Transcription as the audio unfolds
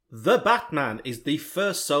The Batman is the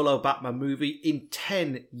first solo Batman movie in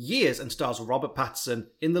 10 years and stars Robert Pattinson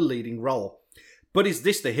in the leading role. But is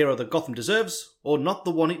this the hero that Gotham deserves, or not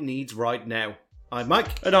the one it needs right now? I'm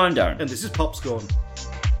Mike. And I'm Darren. And this is Popscorn.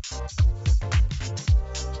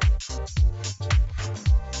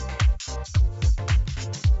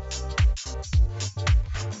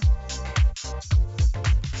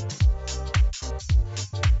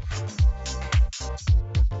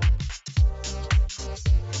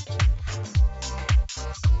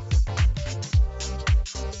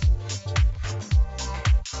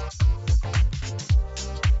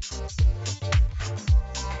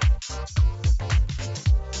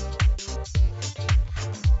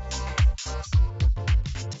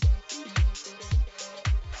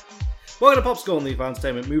 Welcome to Popscorn, the Advanced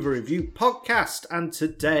Movie Review podcast, and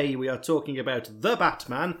today we are talking about The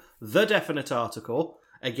Batman, the definite article,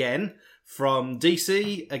 again, from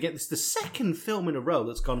DC. Again, this is the second film in a row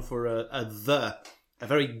that's gone for a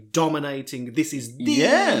very dominating, this is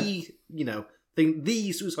the, thing,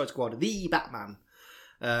 the Suicide Squad, the Batman.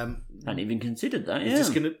 Hadn't even considered that,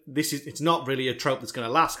 It's not really a trope that's going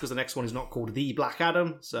to last, because the next one is not called The Black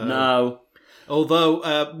Adam, so... No.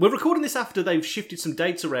 Although, we're recording this after they've shifted some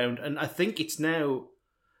dates around, and I think it's now...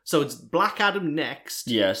 So it's Black Adam next.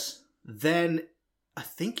 Yes. Then, I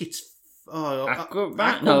think it's...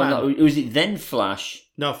 Aquaman? No. Was it then Flash?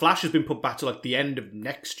 No, Flash has been put back to like the end of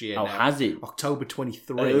next year now. Has it? October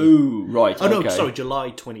 23. Oh, right, no, sorry,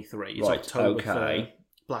 July 23. It's right, October for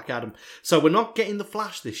Black Adam. So we're not getting the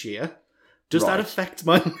Flash this year. Does that affect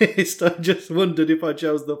my list? I just wondered if I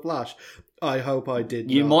chose the Flash. I hope I did.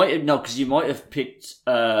 You might have, because you might have picked,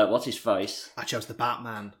 what's his face? I chose the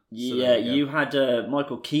Batman. Yeah, you had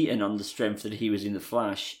Michael Keaton on the strength that he was in the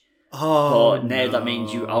Flash. Oh, but now that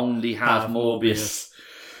means you only have Morbius.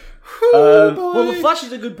 Well, the Flash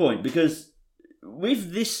is a good point, because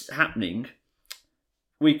with this happening,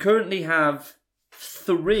 we currently have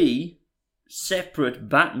 3 separate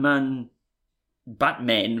Batmen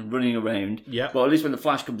running around. Yeah. But at least when the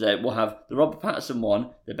Flash comes out, we'll have the Robert Pattinson one,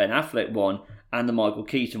 the Ben Affleck one, and the Michael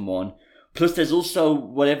Keaton one. Plus, there's also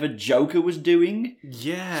whatever Joker was doing.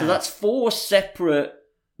 Yeah. So that's 4 separate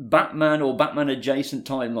Batman or Batman-adjacent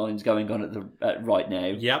timelines going on at right now.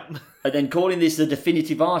 Yep. And then calling this the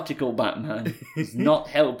definitive article Batman is not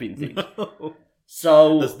helping things. No.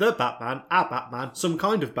 So there's the Batman, a Batman, some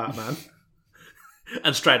kind of Batman,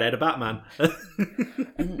 and straight out of Batman.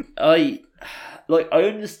 I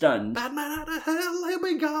understand. Batman out of hell, here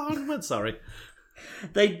we go. Sorry.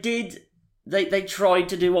 They tried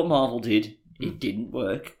to do what Marvel did. It didn't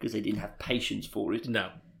work because they didn't have patience for it. No.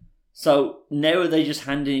 So now are they just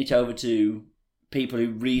handing it over to people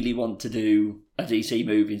who really want to do a DC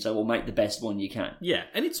movie and so we'll make the best one you can? Yeah,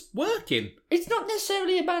 and it's working. It's not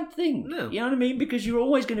necessarily a bad thing. No. You know what I mean? Because you're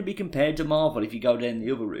always going to be compared to Marvel if you go down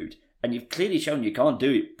the other route. And you've clearly shown you can't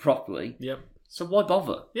do it properly. Yep. So why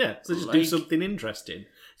bother? Yeah, so just do something interesting.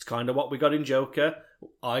 It's kind of what we got in Joker.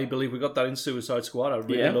 I believe we got that in Suicide Squad. I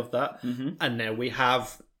really love that. Mm-hmm. And now we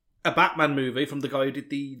have a Batman movie from the guy who did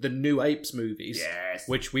the New Apes movies. Yes.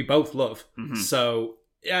 Which we both love. Mm-hmm. So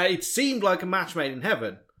it seemed like a match made in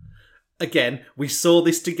heaven. Again, we saw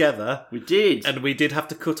this together. We did. And we did have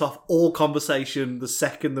to cut off all conversation the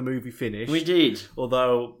second the movie finished. We did.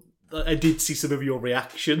 Although I did see some of your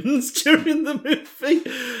reactions during the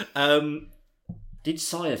movie. Did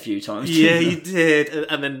sigh a few times. Yeah, you did.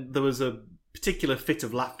 And then there was a particular fit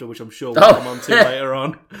of laughter, which I'm sure we'll come on to later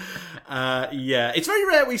on. Yeah, it's very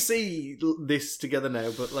rare we see this together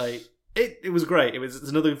now, but like, it was great. It's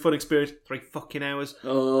another fun experience. 3 fucking hours.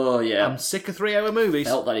 Oh, yeah. I'm sick of 3-hour movies.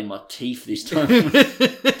 Felt that in my teeth this time.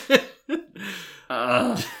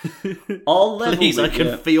 I'll level Please, with I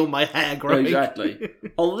can feel my hair growing. Exactly.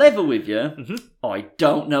 I'll level with you. Mm-hmm. I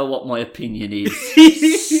don't know what my opinion is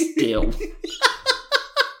still.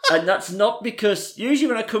 And that's not because...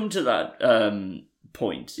 Usually when I come to that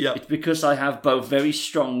point, it's because I have both very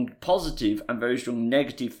strong positive and very strong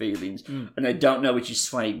negative feelings, and I don't know which is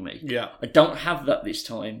swaying me. Yeah. I don't have that this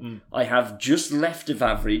time. I have just left of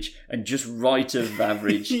average and just right of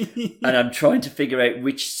average, and I'm trying to figure out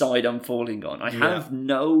which side I'm falling on. I have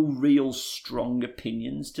no real strong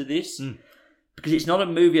opinions to this, because it's not a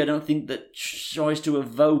movie, I don't think, that tries to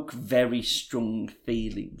evoke very strong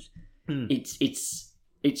feelings.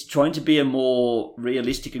 It's trying to be a more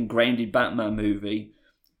realistic and grounded Batman movie,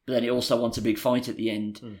 but then it also wants a big fight at the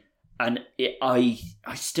end. And I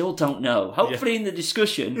still don't know. Hopefully in the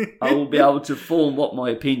discussion, I will be able to form what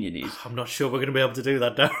my opinion is. I'm not sure we're going to be able to do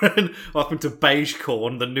that, Darren. Welcome to Beige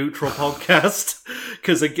Corn, the neutral podcast.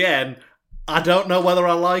 Because again, I don't know whether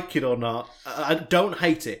I like it or not. I don't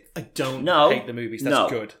hate it. I don't hate the movies.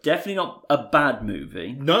 That's good. Definitely not a bad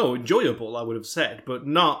movie. No, enjoyable, I would have said, but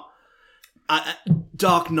not...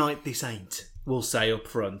 Dark Knight this ain't, we'll say up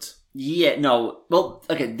front. Yeah, no. Well,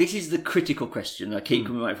 okay, this is the critical question. I keep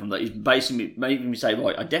coming away from that. It's basically making me say,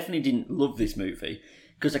 right, I definitely didn't love this movie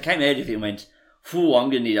because I came out of it and went, "Phew, I'm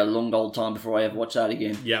going to need a long old time before I ever watch that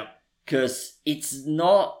again." Yeah. Because it's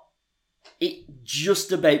not... It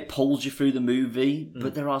just about pulls you through the movie,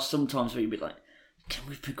 but there are some times where you'd be like, can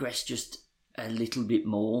we progress just a little bit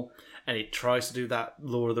more? And it tries to do that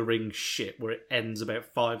Lord of the Rings shit where it ends about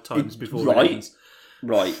 5 times before right. it ends.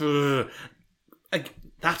 Right.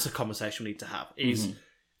 That's a conversation we need to have. Is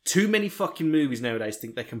too many fucking movies nowadays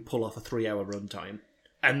think they can pull off a 3-hour runtime,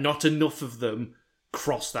 and not enough of them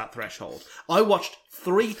cross that threshold. I watched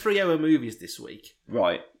 3 3-hour movies this week.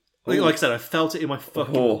 Right. Like I said, I felt it in my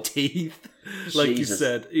fucking teeth. Like Jesus. you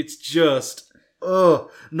said, it's just...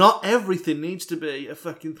 not everything needs to be a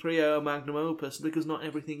fucking 3-hour magnum opus, because not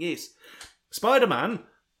everything is. Spider-Man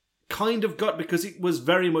kind of got, because it was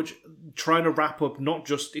very much trying to wrap up not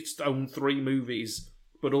just its own 3 movies,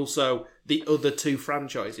 but also the other 2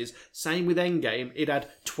 franchises. Same with Endgame. It had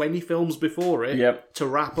 20 films before it to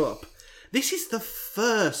wrap up. This is the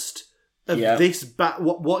first of this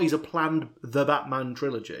what is a planned The Batman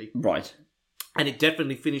trilogy. Right. And it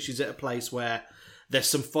definitely finishes at a place where there's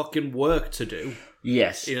some fucking work to do.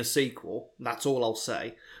 Yes. In a sequel. That's all I'll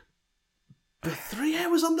say. But 3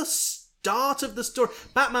 hours on the start of the story.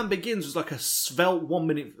 Batman Begins was like a svelte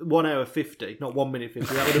 1 hour 50. Not 1 minute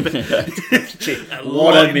 50. That would have been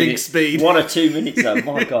lightning speed. What a 2 minutes though.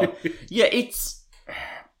 My God. Yeah, it's...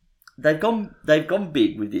 They've gone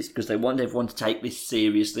big with this because they want everyone to take this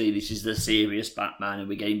seriously. This is the serious Batman, and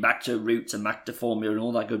we're getting back to roots and back to formula and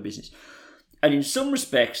all that good business. And in some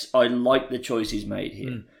respects, I like the choices made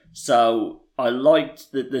here. So I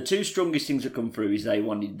liked the 2 strongest things that come through is they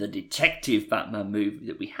wanted the detective Batman movie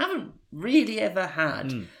that we haven't really ever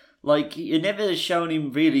had. Like, you're never shown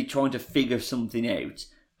him really trying to figure something out.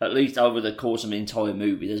 At least over the course of an entire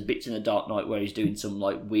movie. There's bits in The Dark Knight where he's doing some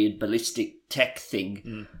like weird ballistic tech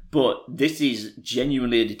thing. But this is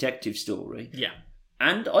genuinely a detective story. Yeah.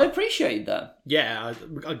 And I appreciate that. Yeah,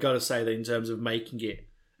 I gotta say that in terms of making it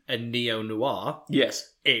a neo-noir,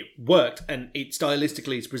 yes, it worked. And it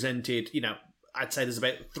stylistically is presented, I'd say there's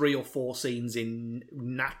about 3 or 4 scenes in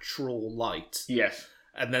natural light. Yes.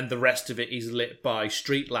 And then the rest of it is lit by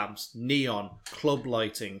street lamps, neon, club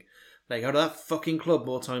lighting. They go to that fucking club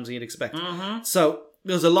more times than you'd expect. So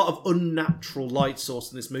there's a lot of unnatural light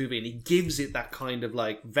source in this movie, and he gives it that kind of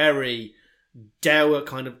like very dour,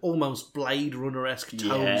 kind of almost Blade Runner-esque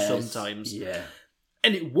tone sometimes. Yeah.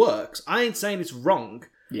 And it works. I ain't saying it's wrong.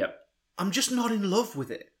 Yep. I'm just not in love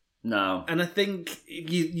with it. No. And I think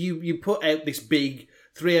you put out this big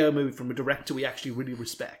 3-hour movie from a director we actually really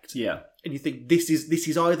respect. Yeah. And you think this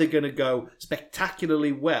is either going to go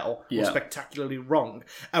spectacularly well or spectacularly wrong.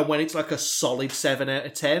 And when it's like a solid 7 out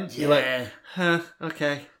of 10, you're like,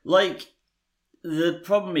 okay. Like, the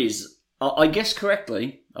problem is, I guess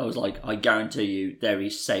correctly, I was like, I guarantee you there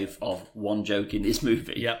is south of 1 joke in this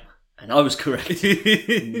movie. Yep. And I was correct.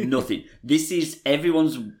 Nothing. This is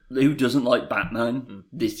everyone's who doesn't like Batman.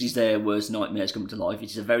 This is their worst nightmares come to life.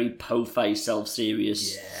 It's a very po-faced,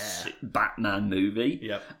 self-serious Batman movie.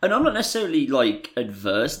 Yep. And I'm not necessarily like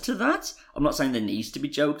adverse to that. I'm not saying there needs to be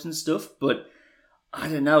jokes and stuff, but I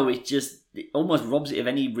don't know. It almost robs it of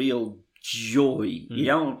any real joy. You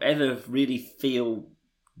don't ever really feel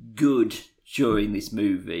good during this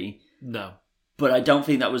movie. No. But I don't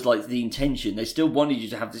think that was like the intention. They still wanted you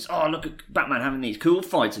to have this, oh, look at Batman having these cool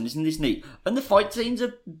fights and isn't this neat? And the fight scenes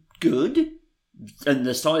are good. And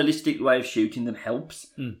the stylistic way of shooting them helps.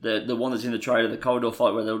 The one that's in the trailer, the corridor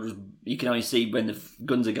fight where you can only see when the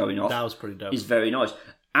guns are going off. That was pretty dope. Is very nice.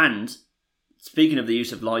 And speaking of the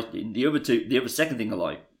use of lighting, the other second thing I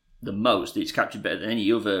like the most, it's captured better than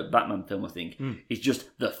any other Batman film, I think, is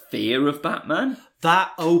just the fear of Batman.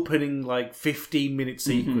 That opening, 15-minute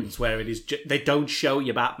sequence where it is, they don't show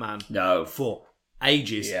you Batman for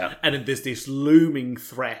ages. Yeah. And then there's this looming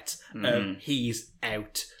threat of he's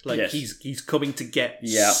out. He's coming to get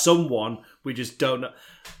someone. We just don't know.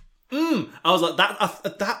 I was like,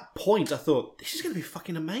 at that point, I thought, this is going to be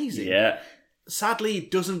fucking amazing. Yeah. Sadly,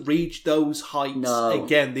 it doesn't reach those heights. No.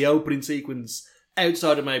 Again, the opening sequence,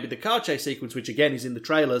 outside of maybe the car chase sequence, which again is in the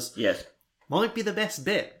trailers, might be the best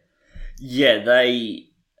bit. Yeah,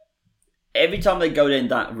 every time they go down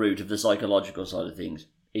that route of the psychological side of things,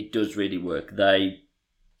 it does really work.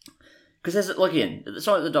 Because there's, like, again, at the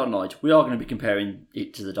start of The Dark Knight, we are going to be comparing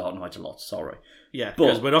it to The Dark Knight a lot, sorry. Yeah,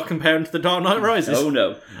 because we're not comparing to The Dark Knight Rises. Oh,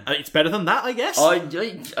 no. It's better than that, I guess. I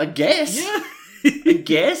guess. Yeah. I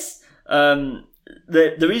guess.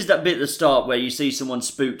 There is that bit at the start where you see someone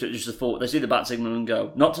spooked at just the thought. They see the bat signal and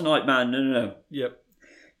go, "Not tonight, man. No." Yep.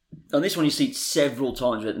 On this one, you see it several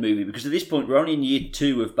times throughout the movie because at this point we're only in year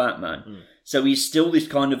 2 of Batman, so he's still this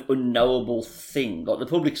kind of unknowable thing. Like the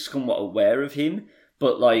public's somewhat aware of him,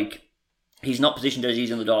 but like he's not positioned as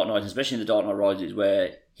he's in The Dark Knight, especially in The Dark Knight Rises,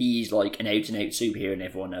 where he's like an out-and-out superhero and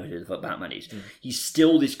everyone knows who the fuck Batman is. He's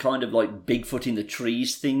still this kind of like Bigfoot in the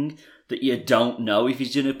trees thing that you don't know if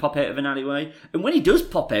he's going to pop out of an alleyway. And when he does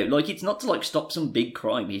pop out, like, it's not to like stop some big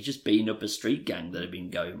crime. He's just beating up a street gang that have been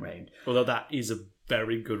going round. Although that is a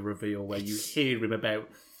very good reveal where you hear him about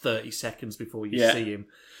 30 seconds before you see him.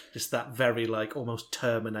 Just that very, like, almost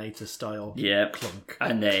Terminator style. Yeah. Clunk.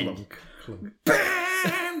 And then... Clunk, clunk.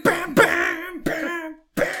 Bam, bam, bam, bam,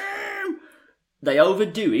 bam. They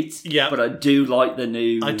overdo it, but I do like the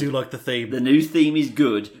new... I do like the theme. The new theme is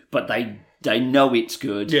good, but they know it's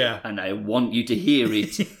good, Yeah. and they want you to hear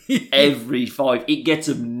it every 5. It gets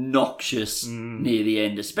obnoxious near the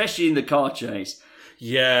end, especially in the car chase.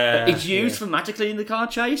 Yeah. It's used thematically in the car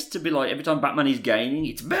chase to be like, every time Batman is gaining,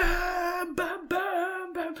 it's bam, bam,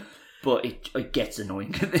 bam, bam. But it gets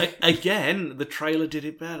annoying. Again, the trailer did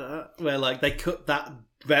it better, where like they cut that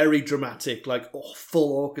very dramatic, like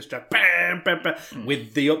full orchestra, bam, bam, bam,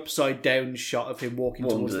 with the upside down shot of him walking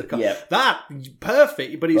towards the car. Yeah. That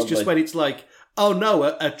perfect, but it's just when it's like, oh no,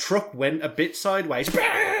 a truck went a bit sideways.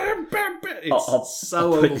 Bam, bam, bam. It's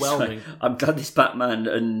so overwhelming. I'm glad this Batman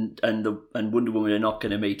and Wonder Woman are not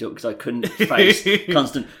going to meet up because I couldn't face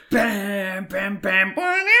constant bam, bam, bam,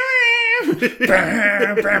 bam,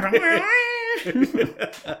 bam, bam.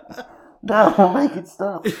 No, make it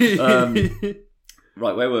stop.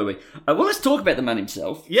 Right, where were we? Well, let's talk about the man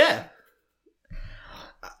himself. Yeah.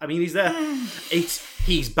 I mean, he's there.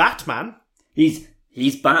 He's Batman. He's Batman.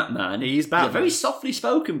 He's Batman. He's a very softly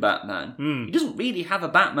spoken Batman. He doesn't really have a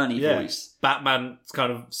Batman-y voice. Batman's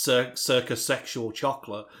kind of circa sexual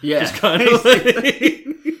chocolate. Yeah. Just kind of like...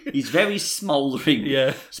 He's very smouldering.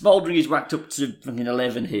 Yeah. Smouldering is whacked up to fucking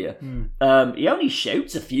 11 here. He only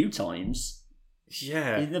shouts a few times.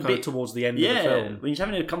 Yeah, kind of towards the end of the film. When he's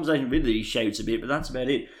having a conversation with her, he shouts a bit, but that's about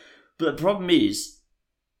it. But the problem is,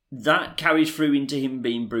 that carries through into him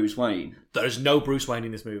being Bruce Wayne. There's no Bruce Wayne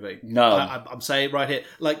in this movie. No. I'm saying it right here.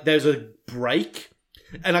 Like, there's a break.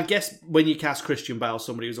 And I guess when you cast Christian Bale,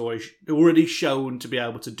 somebody who's already shown to be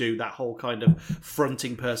able to do that whole kind of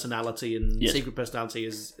fronting personality and secret personality,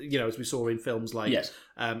 as we saw in films like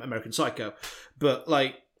American Psycho. But,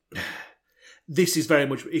 like... This is very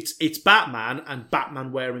much it's Batman and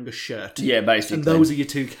Batman wearing a shirt. Yeah, basically. And those are your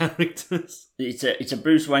two characters. It's a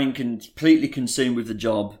Bruce Wayne completely consumed with the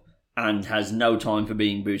job and has no time for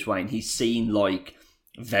being Bruce Wayne. He's seen like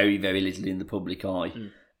very, very little in the public eye.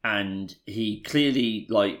 And he clearly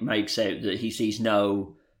like makes out that he sees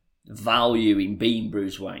no value in being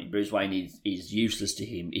Bruce Wayne. Bruce Wayne is useless to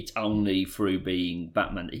him. It's only through being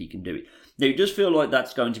Batman that he can do it. Now it does feel like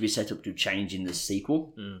that's going to be set up to change in the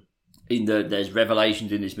sequel. There's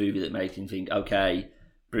revelations in this movie that make him think, okay,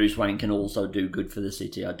 Bruce Wayne can also do good for the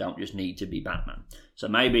city. I don't just need to be Batman. So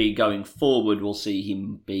maybe going forward, we'll see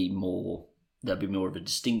him be more... There'll be more of a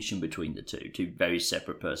distinction between the two very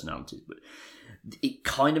separate personalities. But it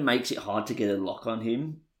kind of makes it hard to get a lock on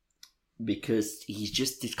him because he's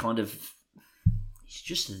just this kind of... He's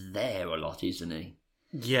just there a lot, isn't he?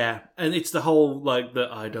 Yeah, and it's the whole, like,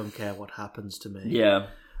 that I don't care what happens to me. Yeah.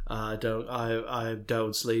 I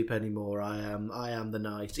don't sleep anymore. I am the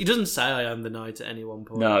night. He doesn't say I am the night at any one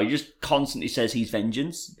point. No, he just constantly says he's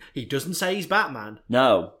vengeance. He doesn't say he's Batman.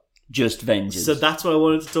 No, just vengeance. So that's what I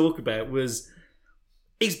wanted to talk about is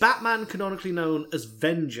Batman canonically known as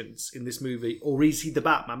Vengeance in this movie, or is he the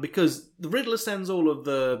Batman? Because the Riddler sends all of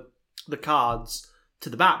the cards to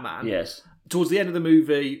the Batman. Yes. Towards the end of the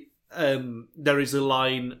movie, there is a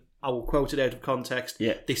line, I will quote it out of context,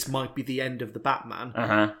 this might be the end of the Batman.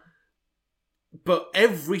 Uh-huh. But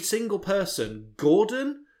every single person,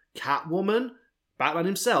 Gordon, Catwoman, Batman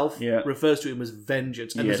himself, refers to him as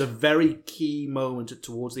Vengeance. And there's a very key moment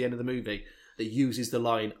towards the end of the movie that uses the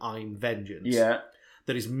line, I'm Vengeance. Yeah.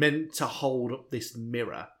 That is meant to hold up this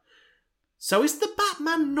mirror. So is the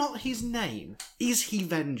Batman not his name? Is he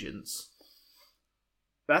Vengeance?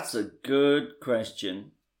 That's a good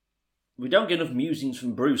question. We don't get enough musings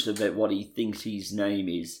from Bruce about what he thinks his name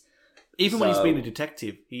is. Even when he's being a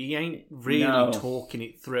detective, he ain't really talking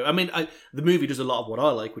it through. I mean, the movie does a lot of what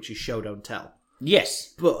I like, which is show, don't tell.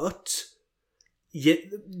 Yes. But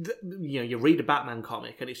you read a Batman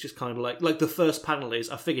comic and it's just kind of like the first panel is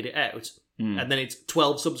I figured it out, and then it's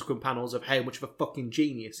 12 subsequent panels of how much of a fucking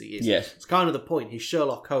genius he is. Yes. It's kind of the point. He's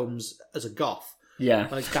Sherlock Holmes as a goth. Yeah.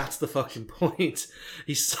 Like, that's the fucking point.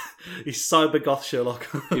 He's cyber goth Sherlock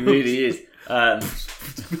Holmes. He really is.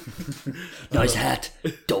 Nice hat,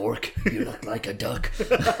 dork. You look like a duck.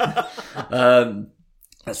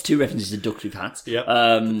 That's 2 references to ducks with hats. Yep.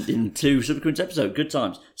 In 2 subsequent episodes. Good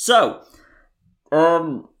times. So,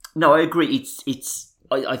 no, I agree.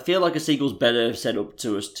 I feel like a sequel's better set up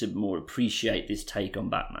to us to more appreciate this take on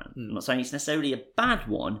Batman. I'm not saying it's necessarily a bad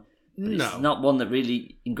one, but it's not one that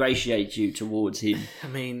really ingratiates you towards him. I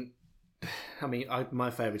mean,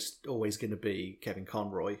 my favourite's always going to be Kevin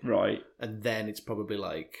Conroy. Right. And then it's probably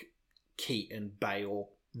like Keaton, Bale,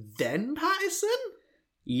 then Pattinson?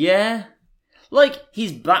 Yeah. Like,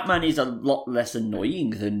 his Batman is a lot less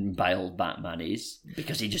annoying than Bale's Batman is,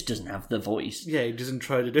 because he just doesn't have the voice. Yeah, he doesn't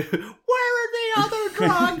try to do, where are the other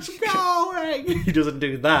drugs going? He doesn't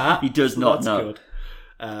do that. He does not know. Good.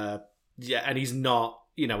 Yeah, and he's not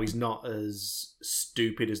as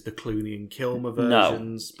stupid as the Clooney and Kilmer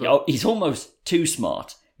versions. No. But... he's almost too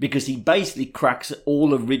smart, because he basically cracks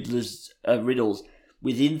all of Riddler's riddles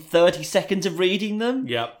within 30 seconds of reading them.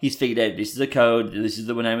 Yep. He's figured out this is the code, this is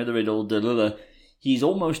the name of the riddle, blah, blah, blah. He's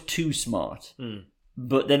almost too smart.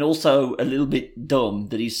 But then also a little bit dumb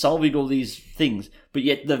that he's solving all these things, but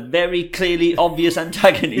yet the very clearly obvious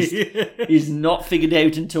antagonist is not figured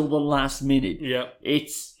out until the last minute. Yeah.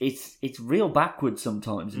 It's real backwards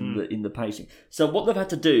sometimes in the pacing. So what they've had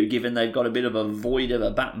to do, given they've got a bit of a void of a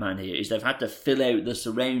Batman here, is they've had to fill out the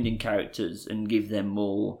surrounding characters and give them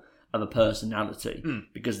more of a personality,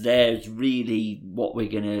 because there's really what we're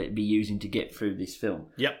going to be using to get through this film.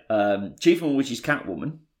 Yep. Chief one, which is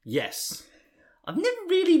Catwoman. Yes. I've never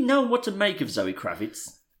really known what to make of Zoe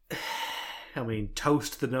Kravitz. I mean,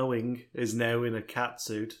 Toast the Knowing is now in a cat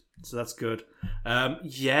suit, so that's good.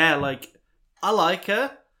 Yeah, like, I like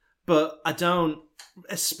her, but I don't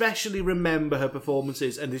especially remember her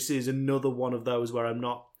performances, and this is another one of those where I'm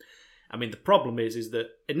not... I mean, the problem is that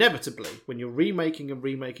inevitably, when you're remaking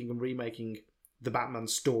the Batman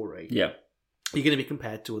story, you're going to be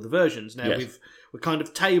compared to other versions. Now, we're kind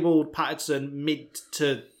of tabled Pattinson mid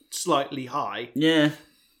to slightly high. Yeah.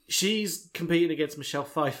 She's competing against Michelle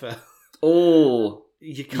Pfeiffer. Oh.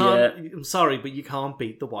 You can't... I'm sorry, but you can't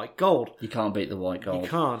beat the White Gold. You can't beat the White Gold. You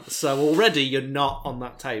can't. So already you're not on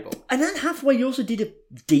that table. And then halfway you also did a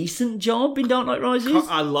decent job in Dark Knight Rises.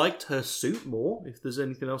 I liked her suit more, if there's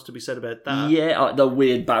anything else to be said about that. Yeah, the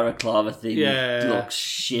weird balaclava thing looks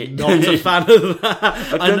shit. Not a fan of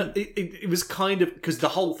that. It was kind of... Because the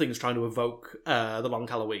whole thing is trying to evoke The Long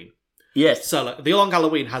Halloween. Yes. So, like, The Long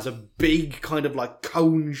Halloween has a big kind of, like,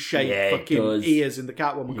 cone-shaped fucking ears in the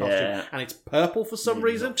Catwoman costume. And it's purple for some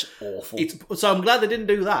reason. It's awful. So I'm glad they didn't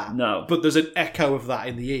do that. No. But there's an echo of that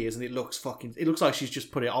in the ears, and it looks like she's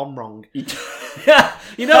just put it on wrong. Yeah.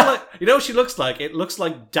 You know what she looks like? It looks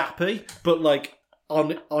like Dappy, but, like,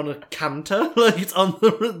 on a canter. Like, it's on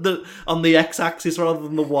the x-axis rather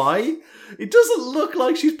than the y. It doesn't look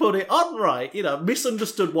like she's put it on right.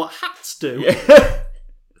 Misunderstood what hats do. Yeah.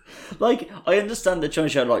 Like, I understand they're trying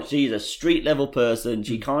to show, like, she's a street-level person,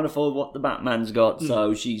 she can't afford what the Batman's got,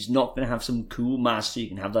 so she's not going to have some cool mask, so you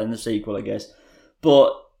can have that in the sequel, I guess.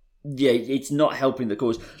 But, yeah, it's not helping the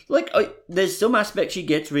cause. Like, there's some aspects she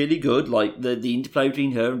gets really good, like, the interplay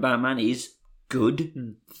between her and Batman is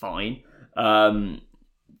good, fine.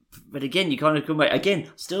 But again, you kind of come back. Again,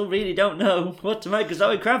 still really don't know what to make of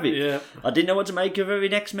Zoe Kravitz. Yeah. I didn't know what to make of her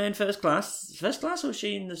in X-Men First Class. First Class, or was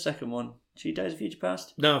she in the second one? She Days of Future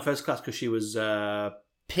Past? No, First Class, because she was...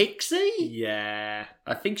 Pixie? Yeah.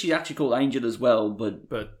 I think she's actually called Angel as well, but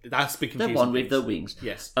that's been confusing. the one with the wings.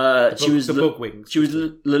 Yes. She was the bug wings. She was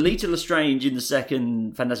Lolita Lestrange in the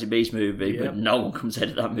second Fantastic Beasts movie, Yep. but no one comes out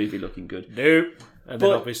of that movie looking good. Nope. And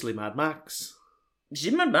then obviously Mad Max. She's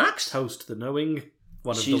in Mad Max? Toast the Knowing.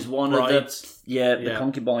 She's one of the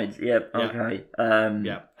concubines. Yeah, okay.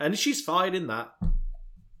 Yeah, and she's fine in that.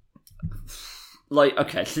 Like,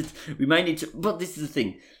 okay, we may need to... But this is the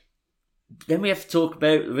thing. Then we have to talk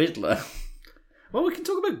about the Riddler. Well, we can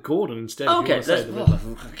talk about Gordon instead. Okay,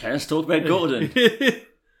 let's talk about Gordon.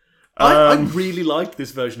 I really liked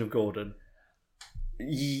this version of Gordon.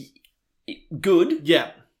 Good.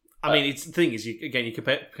 Yeah. I mean, the thing is, you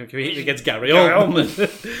compare against Gary Oldman.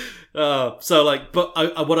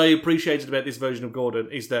 But what I appreciated about this version of Gordon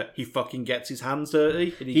is that he fucking gets his hands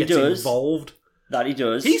dirty and he gets involved. That he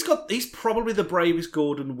does. He's probably the bravest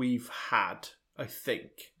Gordon we've had, I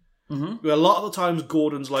think. Mm-hmm. A lot of the times,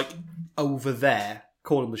 Gordon's like over there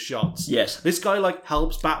calling the shots. Yes. This guy, like,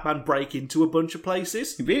 helps Batman break into a bunch of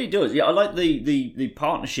places. It really does. Yeah, I like the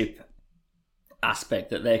partnership aspect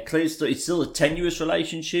that they're clear. It's still a tenuous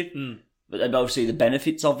relationship, but they both see the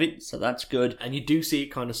benefits of it, so that's good. And you do see it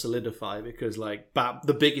kind of solidify because, like,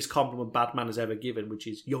 the biggest compliment Batman has ever given, which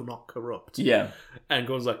is, you're not corrupt. Yeah. And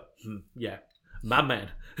Gordon's like, yeah, my man.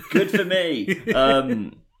 Good for me.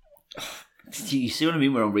 You see what I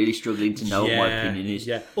mean? Where I'm really struggling to know what my opinion is.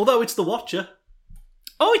 Yeah. Although it's The Watcher.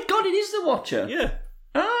 Oh, God, it is The Watcher. Yeah.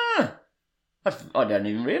 Ah. I don't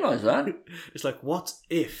even realise that. It's like, what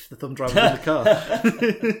if the thumb drive was in the car?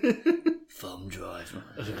 Thumb drive.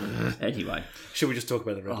 Anyway. Should we just talk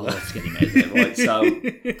about the Riddler? Let's get him out of there.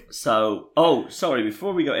 Right, so, sorry,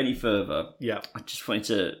 before we go any further, I just wanted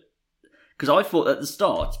to, because I thought at the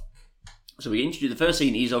start, so we introduced, the first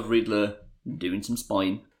scene is of Riddler doing some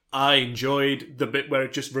spying. I enjoyed the bit where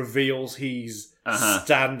it just reveals he's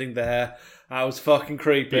standing there. That was fucking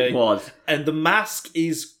creepy. It was. And the mask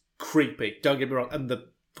is creepy, don't get me wrong. And the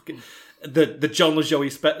John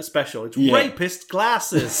LaJoie special, it's rapist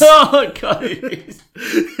glasses. Oh, God, it is.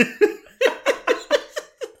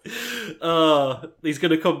 He's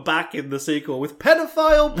going to come back in the sequel with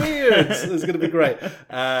pedophile beards. It's going to be great.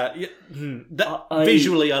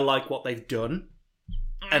 Visually, I like what they've done.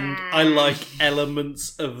 And I like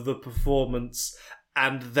elements of the performance.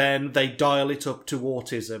 And then they dial it up to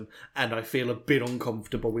autism. And I feel a bit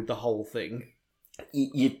uncomfortable with the whole thing.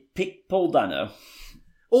 You pick Paul Dano.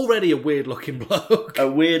 Already a weird-looking bloke. A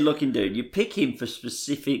weird-looking dude. You pick him for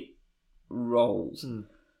specific roles.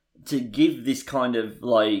 To give this kind of,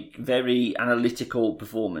 like, very analytical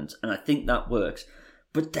performance. And I think that works.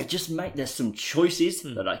 But there's some choices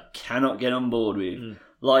that I cannot get on board with.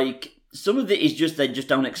 Like, some of it is just, they just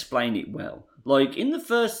don't explain it well. Like, in the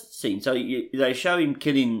first scene, so they show him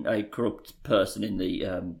killing a corrupt person in the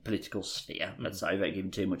political sphere, let's say, without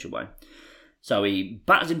giving too much away. So he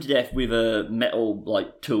batters him to death with a metal,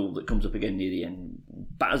 like, tool that comes up again near the end.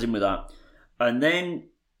 Batters him with that. And then,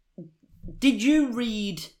 did you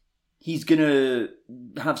read he's going to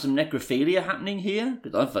have some necrophilia happening here?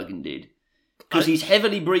 Because I fucking did. Because he's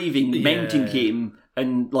heavily breathing, mounting him,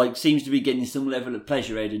 and, like, seems to be getting some level of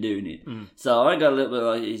pleasure out of doing it. So I got a little bit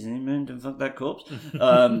like, is he meant to fuck that corpse?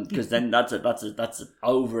 Because then that's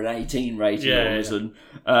over an 18 rating all of a sudden.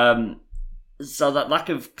 So that lack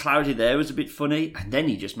of clarity there was a bit funny. And then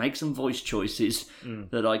he just makes some voice choices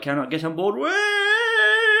that I cannot get on board with.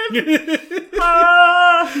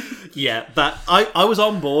 Yeah, that I was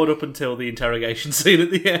on board up until the interrogation scene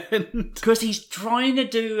at the end. Because he's trying to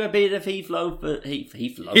do a bit of Heath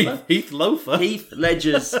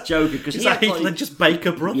Ledger's Joker. Because he's Heath Ledger's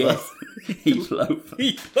baker brother. Yes, Heath Loafer.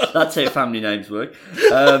 That's how family names work.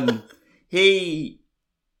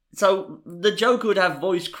 So the Joker would have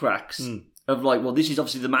voice cracks of like, well, this is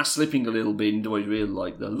obviously the mask slipping a little bit, and always real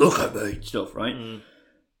like the look at me stuff, right?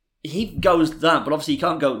 Heath goes that, but obviously he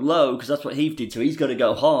can't go low because that's what Heath did, so he's got to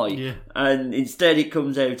go high. Yeah. And instead it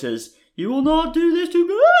comes out as, you will not do this to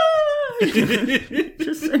me! It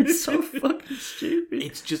just sounds so fucking stupid.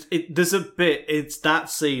 It's just, there's a bit, it's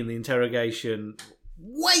that scene, the interrogation,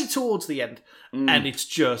 way towards the end. And he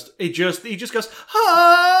just goes,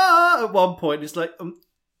 ah! At one point, it's like,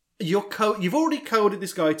 you've already coded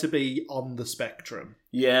this guy to be on the spectrum.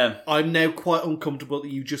 Yeah. I'm now quite uncomfortable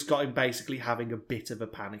that you just got him basically having a bit of a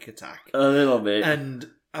panic attack. A little bit. And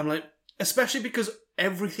I'm like, especially because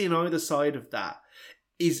everything either side of that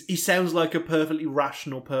is, he sounds like a perfectly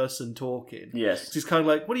rational person talking. Yes. He's kind of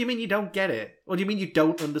like, what do you mean you don't get it? What do you mean you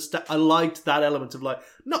don't understand? I liked that element of like,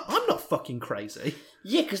 no, I'm not fucking crazy.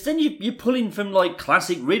 Yeah, because then you're pulling from, like,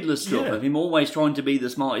 classic Riddler stuff of him always trying to be the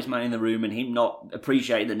smartest man in the room and him not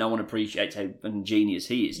appreciating that no one appreciates how ingenious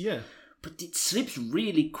he is. Yeah. But it slips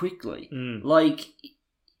really quickly. Like,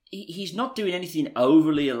 he's not doing anything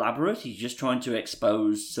overly elaborate. He's just trying to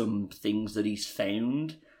expose some things that he's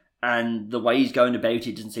found. And the way he's going about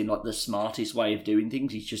it doesn't seem like the smartest way of doing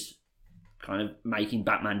things. He's just kind of making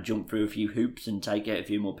Batman jump through a few hoops and take out a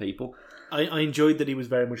few more people. I enjoyed that he was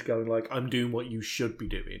very much going like, I'm doing what you should be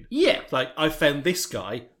doing. Yeah. Like, I found this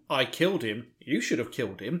guy, I killed him, you should have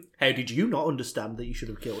killed him. How did you not understand that you should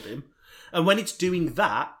have killed him? And when it's doing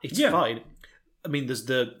that, it's fine. I mean, there's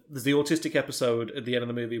the autistic episode at the end of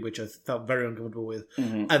the movie, which I felt very uncomfortable with.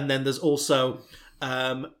 And then there's also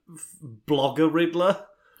Blogger Riddler,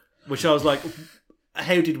 which I was like,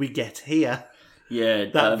 how did we get here? Yeah.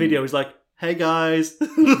 That video is like, hey guys,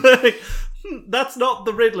 like, that's not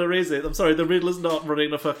the Riddler, is it? I'm sorry, the Riddler's not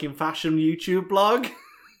running a fucking fashion YouTube blog. Can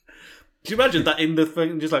you imagine that in the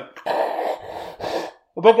thing, just like, oh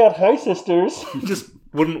my god, hi sisters. Just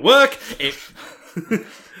wouldn't work.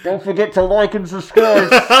 Don't forget to like and subscribe.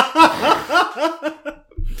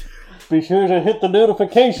 Be sure to hit the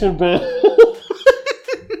notification bell.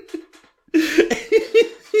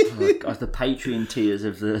 Oh, God, the Patreon tiers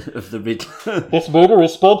of the Riddler. This murder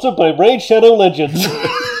is sponsored by Raid Shadow Legends.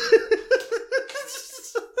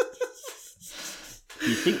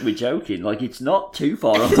 You think we're joking? Like, it's not too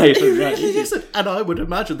far away from that. Yes, and I would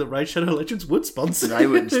imagine that Raid Shadow Legends would sponsor. They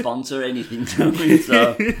wouldn't sponsor anything to me,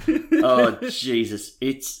 so... Oh, Jesus.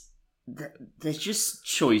 There's just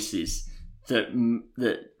choices that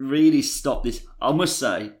really stop this. I must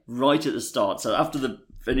say, right at the start, so after the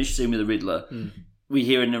finished scene with the Riddler, we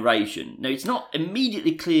hear a narration. Now, it's not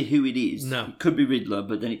immediately clear who it is. No. It could be Riddler,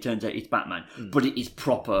 but then it turns out it's Batman. But it is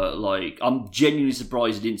proper, like... I'm genuinely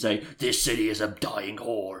surprised it didn't say, this city is a dying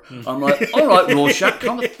whore. I'm like, all right, Rorschach,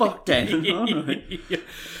 calm the fuck down. All right.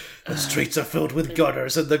 The streets are filled with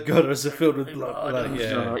gutters, and the gutters are filled with blood.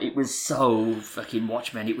 It was so fucking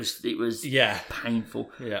Watchmen. It was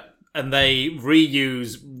painful. Yeah. And they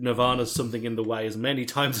reuse Nirvana's Something in the Way as many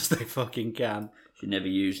times as they fucking can. Should never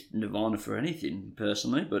use Nirvana for anything,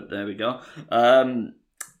 personally, but there we go. Sorry,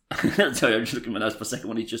 I'm just looking at my notes for a second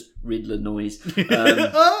one. It's just Riddler noise.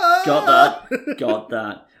 Got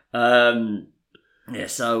that. Yeah,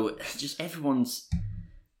 so just everyone's...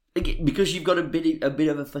 Because you've got a bit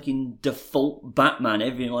of a fucking default Batman,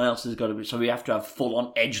 everyone else has got to be... So we have to have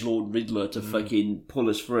full-on edgelord Riddler to fucking pull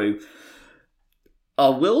us through. I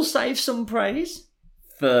will save some praise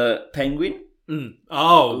for Penguin.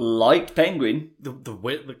 Oh, Liked Penguin.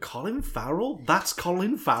 The Colin Farrell? That's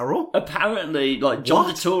Colin Farrell? Apparently, like, John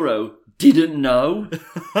Turturro didn't know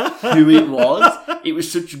who it was. It was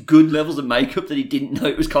such good levels of makeup that he didn't know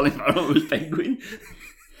it was Colin Farrell who was Penguin.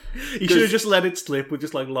 He should have just let it slip with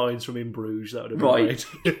just like lines from In Bruges. That would have been great.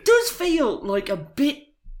 It does feel like a bit...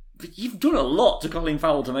 You've done a lot to Colin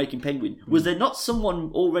Farrell to make him Penguin. Was there not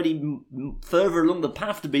someone already further along the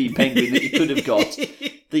path to being Penguin that you could have got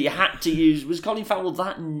that you had to use? Was Colin Farrell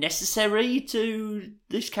that necessary to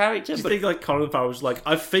this character? I think like Colin Farrell was like,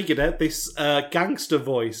 I figured out this gangster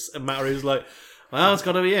voice, and Mattery's like, well, it's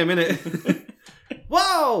got to be him, innit?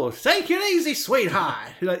 Whoa, take it easy,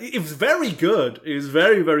 sweetheart. Like, it was very good. It was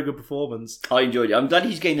very, very good performance. I enjoyed it. I'm glad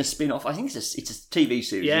he's getting a spin-off. I think it's a TV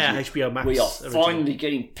series. Yeah, isn't it? HBO Max. We are originally. finally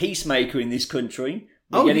getting Peacemaker in this country.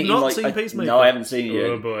 You've not seen Peacemaker? No, I haven't seen it yet.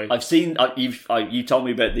 Oh boy, I've seen. You told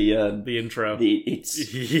me about the intro.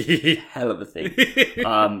 It's hell of a thing.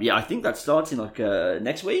 Yeah, I think that starts in like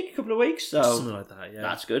next week, a couple of weeks. So something like that. Yeah,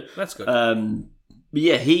 that's good. That's good. But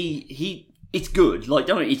yeah, he it's good. Like,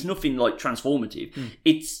 it's nothing like transformative.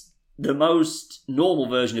 It's the most normal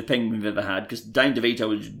version of Penguin we've ever had because Dane DeVito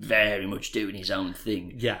was very much doing his own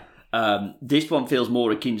thing. Yeah. This one feels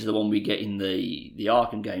more akin to the one we get in the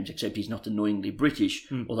Arkham games, except he's not annoyingly British,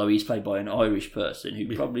 although he's played by an Irish person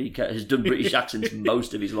who probably has done British accents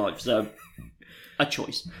most of his life. So, a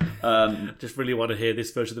choice. Just really want to hear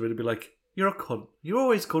this version of the Riddler be like, you're a cunt. You're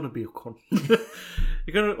always going to be a cunt.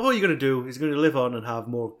 All you're going to do is going to live on and have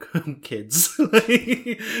more kids.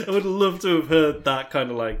 I would love to have heard that kind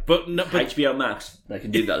of like... But HBO Max, they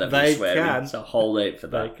can do that level of swearing. So hold it for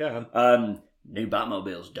that. They can. New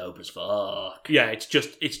Batmobile's dope as fuck. Yeah, it's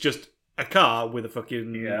just a car with a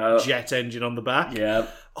fucking jet engine on the back. Yeah.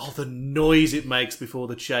 Oh, the noise it makes before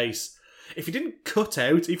the chase. If you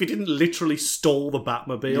didn't literally stall the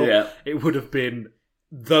Batmobile, it would have been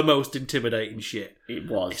the most intimidating shit. It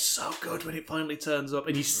was. It's so good when it finally turns up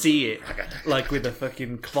and you see it like with a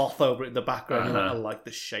fucking cloth over it in the background. You're like, I like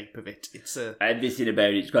the shape of it. It's everything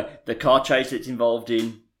about it's great. The car chase it's involved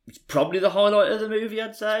in, it's probably the highlight of the movie,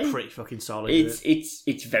 I'd say. Pretty fucking solid.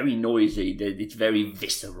 It's very noisy. It's very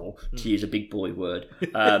visceral, to use a big boy word.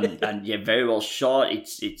 And yeah, very well shot.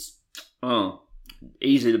 It's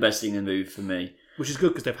easily the best thing in the movie for me. Which is good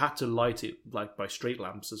because they've had to light it like by street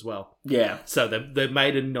lamps as well. Yeah. So they've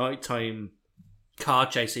made a nighttime car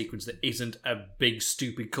chase sequence that isn't a big,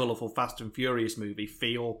 stupid, colourful Fast and Furious movie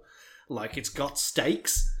feel like it's got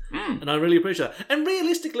stakes. And I really appreciate that. And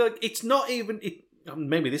realistically, like, it's not even...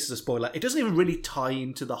 maybe this is a spoiler. It doesn't even really tie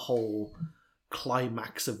into the whole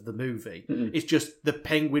climax of the movie. It's just the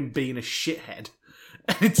Penguin being a shithead.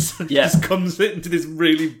 And it just comes into this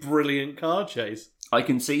really brilliant car chase. I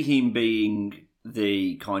can see him being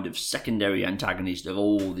the kind of secondary antagonist of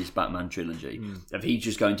all this Batman trilogy. If he's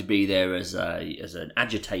just going to be there as an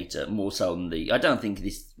agitator more so than I don't think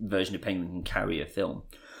this version of Penguin can carry a film.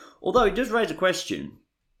 Although it does raise a question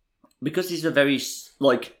because he's a very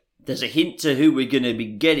there's a hint to who we're going to be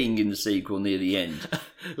getting in the sequel near the end.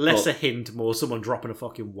 Less a hint, more someone dropping a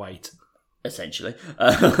fucking weight. Essentially.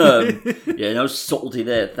 No subtlety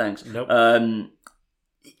there, thanks. Nope.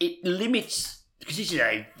 It limits Because this is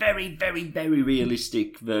a very, very, very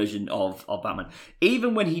realistic version of Batman.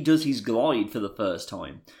 Even when he does his glide for the first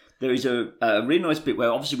time, there is a really nice bit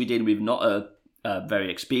where obviously we're dealing with not a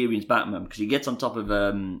very experienced Batman, because he gets on top of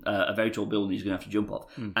a very tall building he's going to have to jump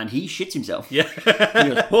off, and he shits himself. Yeah. He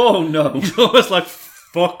goes, oh no. He's almost like,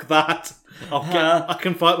 fuck that. I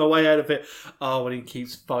can fight my way out of it. Oh, when he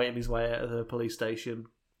keeps fighting his way out of the police station.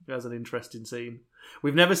 That's an interesting scene.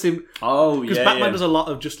 We've never seen... Oh, yeah, because Batman does a lot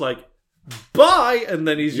of just like, bye, and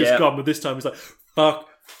then he's just gone. But this time he's like,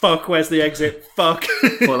 fuck, where's the exit? Fuck.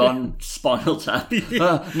 Full on Spinal Tap.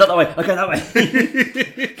 Not that way. Okay, that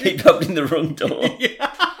way. Keep opening the wrong door.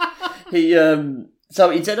 He so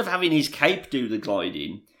instead of having his cape do the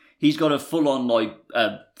gliding, he's got a full on like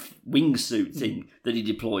wingsuit thing that he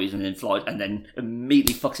deploys and then flies and then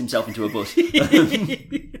immediately fucks himself into a bus.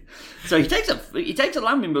 So he takes a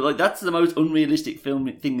landing, but like that's the most unrealistic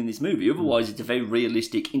thing in this movie. Otherwise, it's a very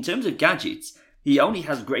realistic in terms of gadgets. He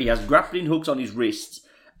has grappling hooks on his wrists,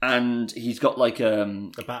 and he's got like a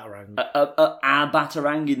batarang. A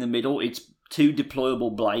batarang in the middle. It's two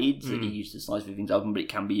deployable blades that he used to slice things open, but it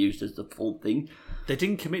can be used as the full thing. They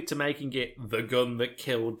didn't commit to making it the gun that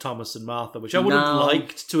killed Thomas and Martha, which I would have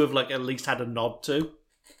liked to have like at least had a nod to.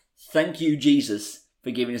 Thank you, Jesus,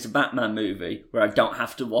 for giving us a Batman movie where I don't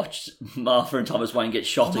have to watch Martha and Thomas Wayne get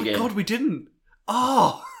shot again. Oh my god, we didn't.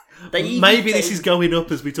 Oh, maybe this is going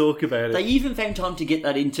up as we talk about it. They even found time to get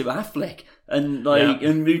that into Affleck, and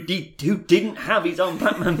who didn't have his own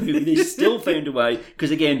Batman movie. They still found a way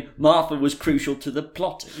because again, Martha was crucial to the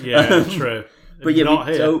plot. Yeah, true. But yeah, not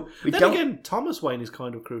here. So again, Thomas Wayne is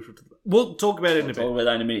kind of crucial to. We'll talk about it in a bit. Talk about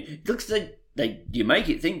that in a minute. It looks like you make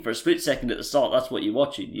it think for a split second at the start. That's what you're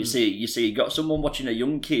watching. You see, you got someone watching a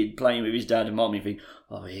young kid playing with his dad and mom. You think,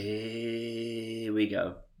 oh, here we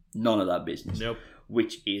go. None of that business. Nope.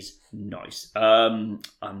 Which is nice. I'm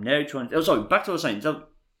now trying to... Oh, sorry, back to what I was saying. So,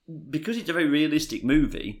 because it's a very realistic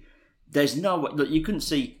movie, there's no way... Look, you couldn't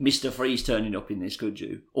see Mr. Freeze turning up in this, could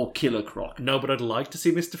you? Or Killer Croc. No, but I'd like to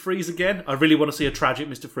see Mr. Freeze again. I really want to see a tragic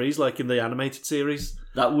Mr. Freeze, like in the animated series.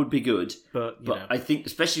 That would be good. But I think,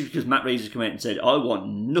 especially because Matt Reeves has come out and said, I want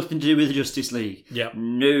nothing to do with the Justice League. Yep.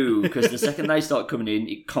 No, because the second they start coming in,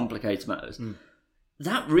 it complicates matters.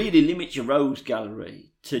 That really limits your rogues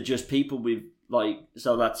gallery to just people with...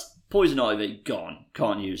 so that's Poison Ivy, gone.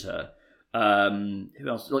 Can't use her. Who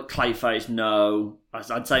else? Like Clayface, no.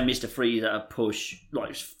 I'd say Mr. Freeze at a push.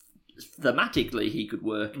 Like, thematically, he could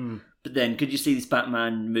work. But then, could you see this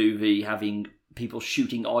Batman movie having people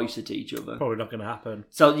shooting ice at each other? Probably not going to happen.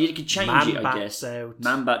 So you could change it, I guess.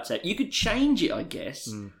 Man bats out. You could change it, I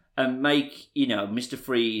guess. And make, Mr.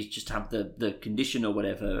 Freeze just have the condition or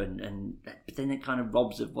whatever. But then it kind of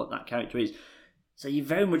robs of what that character is. So you're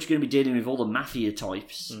very much going to be dealing with all the mafia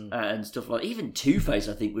types and stuff like that. Even Two-Face,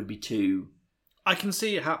 I think, would be too... I can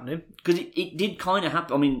see it happening. Because it did kind of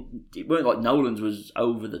happen. I mean, it weren't like Nolan's was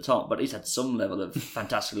over the top, but it's had some level of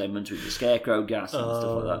fantastical elements with the Scarecrow gas and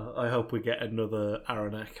stuff like that. I hope we get another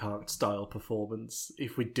Aaron Eckhart-style performance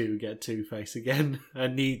if we do get Two-Face again. I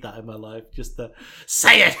need that in my life. Just the...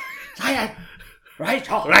 Say it! Say it!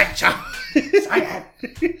 Rachel! Say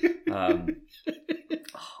it!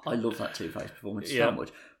 I love that Two-Face performance so much,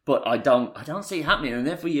 but I don't see it happening, and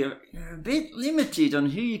therefore you're a bit limited on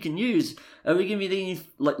who you can use. Are we going to be leaning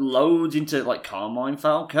like loads into like Carmine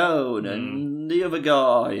Falcone and the other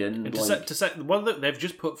guy and to set one that they've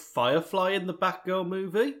just put Firefly in the Batgirl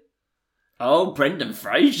movie? Oh, Brendan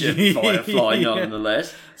Fraser, Firefly,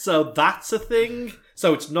 nonetheless. So that's a thing.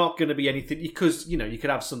 So it's not going to be anything, because, you could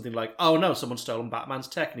have something like, oh no, someone's stolen Batman's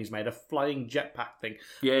tech and he's made a flying jetpack thing.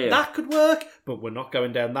 Yeah. That could work, but we're not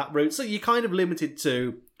going down that route. So you're kind of limited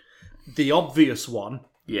to the obvious one.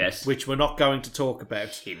 Yes. Which we're not going to talk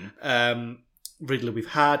about. Him. Riddler we've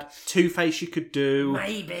had. Two-Face you could do.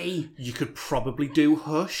 Maybe. You could probably do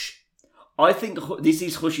Hush. I think this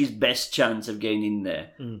is Hush's best chance of getting in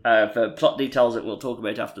there. For plot details that we'll talk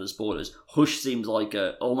about after the spoilers, Hush seems like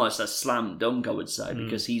almost a slam dunk, I would say,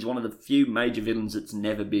 because he's one of the few major villains that's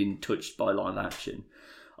never been touched by live action.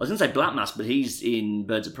 I was going to say Black Mask, but he's in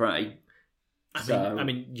Birds of Prey. I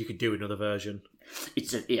mean, you could do another version.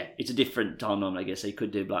 It's a different timeline, I guess. They could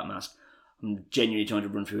do Black Mask. I'm genuinely trying to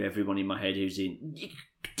run through everyone in my head who's in...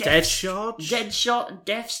 Deadshot,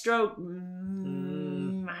 Deathstroke...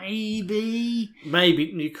 Maybe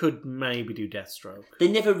you could maybe do Deathstroke. They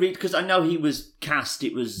never read, because I know he was cast.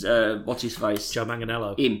 It was what's his face, Joe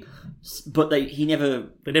Manganiello. Him, but they never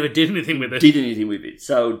did anything with it.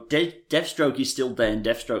 So Deathstroke is still there, and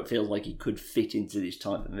Deathstroke feels like he could fit into this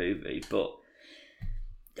type of movie. But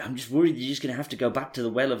I'm just worried you're just going to have to go back to the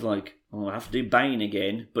well of like, oh, I have to do Bane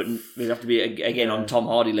again, but it'll have to be again on Tom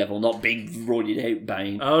Hardy level, not big roided out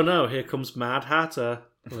Bane. Oh no, here comes Mad Hatter.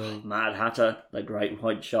 Mad Hatter, the Great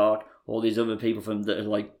White Shark, all these other people from that are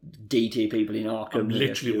like DT people in Arkham. I'm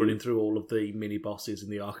literally running through all of the mini bosses in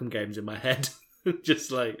the Arkham games in my head.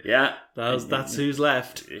 Just like, yeah, that's who's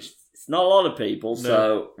left. It's not a lot of people,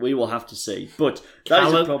 so we will have to see. But that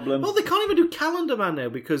is a problem. Well, they can't even do Calendar Man now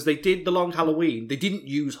because they did the Long Halloween. They didn't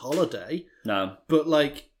use Holiday. No, but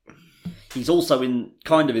like, he's also in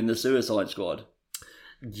the Suicide Squad.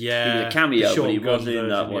 Yeah, he was a cameo, but he was in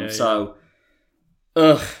that one. So,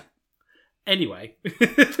 ugh. Anyway,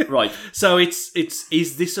 right. So is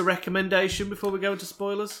this a recommendation before we go into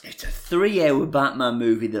spoilers? It's a 3-hour Batman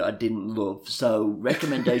movie that I didn't love, so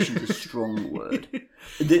recommendation's a strong word.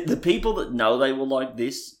 The people that know they will like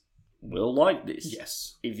this will like this.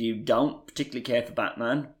 Yes. If you don't particularly care for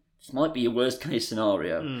Batman, this might be your worst case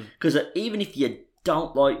scenario. Because even if you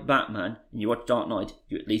don't like Batman and you watch Dark Knight,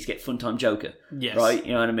 you at least get Funtime Joker. Yes. Right?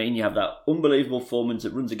 You know what I mean? You have that unbelievable performance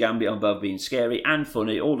that runs a gambit on both being scary and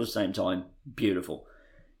funny all at the same time. Beautiful.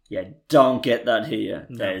 Yeah, don't get that here.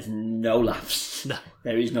 No. There's no laughs. No.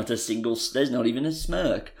 There is not a single... There's not even a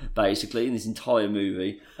smirk, basically, in this entire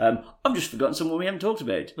movie. I've just forgotten someone we haven't talked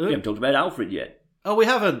about. We haven't talked about Alfred yet. Oh, we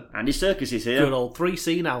haven't? Andy Serkis is here. Good old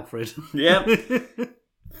 3-scene Alfred. Yeah.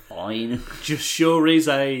 Fine. Just sure is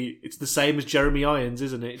it's the same as Jeremy Irons,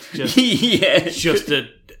 isn't it? It's just, yeah. just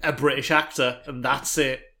a British actor, and that's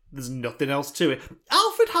it. There's nothing else to it.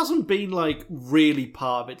 Alfred hasn't been, like, really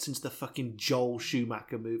part of it since the fucking Joel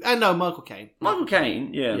Schumacher movie. No, Michael Caine. Michael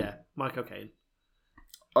Caine, yeah. Yeah, Michael Caine.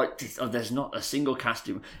 There's not a single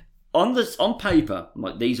casting... On paper,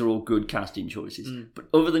 like, these are all good casting choices. But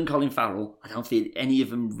other than Colin Farrell, I don't feel any of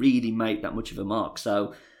them really make that much of a mark.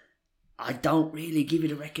 So I don't really give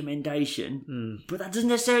it a recommendation. But that doesn't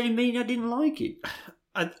necessarily mean I didn't like it.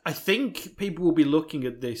 I think people will be looking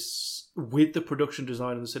at this with the production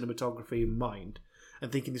design and the cinematography in mind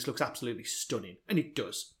and thinking this looks absolutely stunning. And it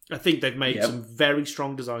does. I think they've made some very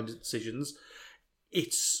strong design decisions.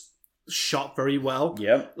 It's shot very well.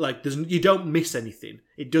 Yep. Like, you don't miss anything.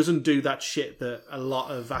 It doesn't do that shit that a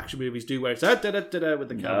lot of action movies do where it's da-da-da-da with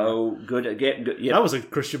the camera. No, good again. Good, yep. That was a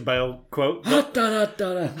Christian Bale quote.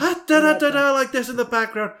 Da-da-da-da. Da-da-da-da, like this in the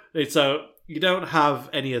background. So you don't have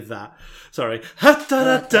any of that. Sorry.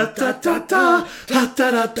 Da-da-da-da-da-da.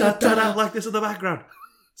 Da-da-da-da-da, like this in the background.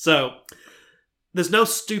 So there's no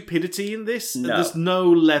stupidity in this. No. There's no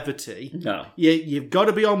levity. No. You've got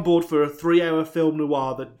to be on board for a 3-hour film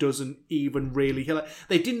noir that doesn't even really...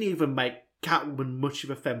 They didn't even make Catwoman much of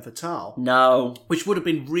a femme fatale. No. Which would have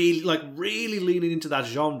been really leaning into that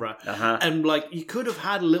genre. Uh-huh. And, like, you could have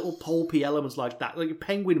had little pulpy elements like that. Like,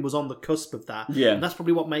 Penguin was on the cusp of that. Yeah. And that's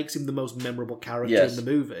probably what makes him the most memorable character in the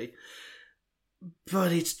movie.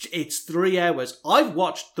 But it's 3 hours. I've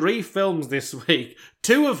watched 3 films this week.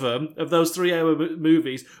 2 of them, of those 3-hour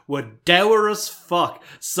movies, were dour as fuck.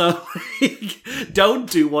 So don't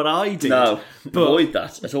do what I did. No, avoid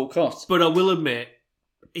that at all costs. But I will admit,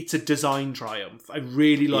 it's a design triumph. I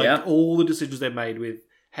really like all the decisions they made with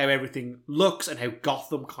how everything looks and how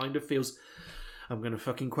Gotham kind of feels. I'm going to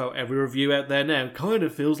fucking quote every review out there now. Kind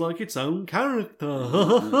of feels like its own character.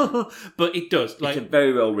 But it does. Like, it's a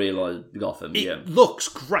very well realised Gotham, it looks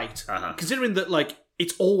great. Considering that, like,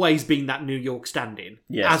 it's always been that New York stand-in.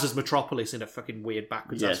 Yes. As is Metropolis in a fucking weird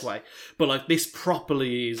backwards way. But, like, this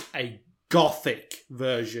properly is a gothic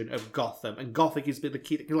version of Gotham. And gothic is the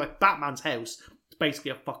key. Like, Batman's house...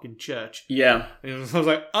 basically a fucking church. Yeah. And I was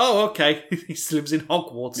like, oh, okay. He lives in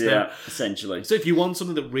Hogwarts now. Yeah, essentially. So if you want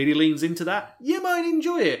something that really leans into that, you might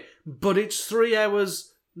enjoy it. But it's 3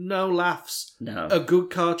 hours, no laughs, a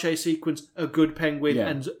good car chase sequence, a good penguin,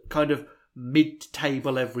 and kind of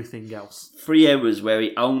mid-table everything else. 3 hours where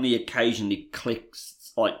it only occasionally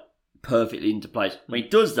clicks, like, perfectly into place. When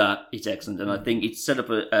it does that, it's excellent, and I think it's set up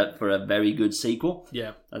for a very good sequel.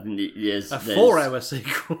 Yeah. I think there's... A 4-hour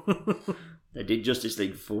sequel. They did Justice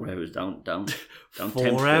League for 4 hours. Don't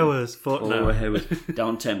 4 hours. 4 hours.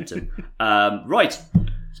 Don't tempt them. Right.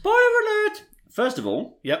 Spoiler alert. First of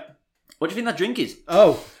all, what do you think that drink is?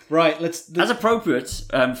 Oh, right. As appropriate,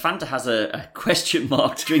 Fanta has a question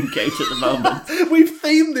mark drink out at the moment. We've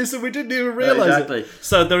themed this and we didn't even realise exactly. it.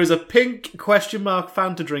 So there is a pink question mark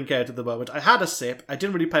Fanta drink out at the moment. I had a sip. I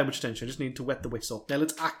didn't really pay much attention. I just need to wet the whistle. Now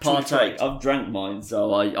let's actually partake. I've drank mine,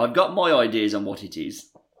 so I've got my ideas on what it is.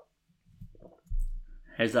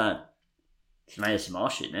 How's that? It's made of some more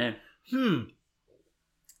shit now.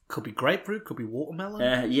 Could be grapefruit, could be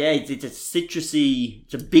watermelon. Yeah, it's a citrusy...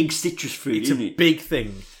 It's a big citrus fruit, isn't it? It's a big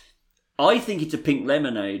thing. I think it's a pink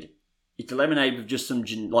lemonade. it's a lemonade with just some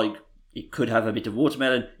like. It could have a bit of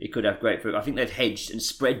watermelon. It could have grapefruit. I think they've hedged and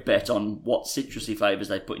spread bet on what citrusy flavours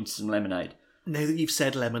they put into some lemonade. Now that you've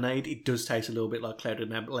said lemonade, it does taste a little bit like cloudy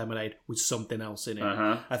lemonade with something else in it.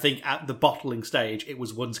 Uh-huh. I think at the bottling stage, it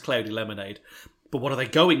was once cloudy lemonade. But what are they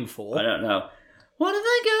going for? I don't know. What are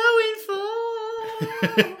they going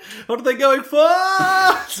for? What are they going for?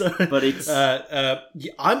 So, But it's...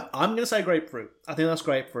 I'm going to say grapefruit. I think that's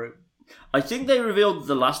grapefruit. I think they revealed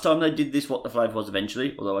the last time they did this what the flavour was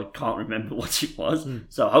eventually, although I can't remember what it was.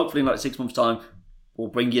 So hopefully in like 6 months' time, we'll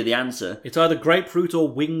bring you the answer. It's either grapefruit or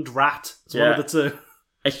winged rat. It's one of the two.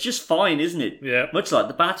 It's just fine, isn't it? Yeah. Much like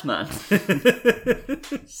the Batman.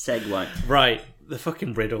 Segway. Right, the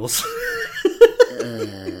fucking riddles.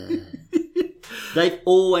 They've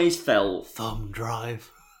always felt... Thumb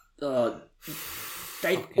drive.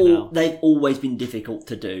 They've hell. always been difficult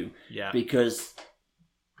to do. Yeah. Because...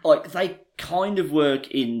 Like, they kind of work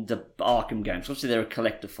in the Arkham games. Obviously, they're a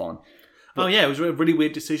collectathon. Oh, yeah, it was a really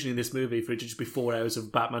weird decision in this movie for it to just be 4 hours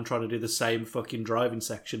of Batman trying to do the same fucking driving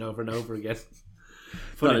section over and over again.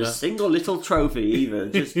 Not a single little trophy either,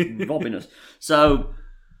 just robbing us. So,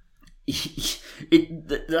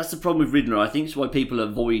 that's the problem with Riddler. I think it's why people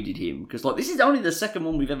avoided him. Because, like, this is only the second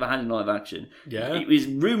one we've ever had in live action. Yeah. It was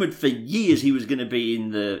rumoured for years he was going to be in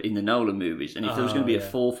the Nolan movies. And if there was going to be a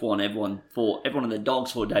fourth one, everyone and their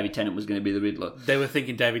dogs thought David Tennant was going to be the Riddler. They were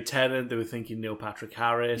thinking David Tennant, they were thinking Neil Patrick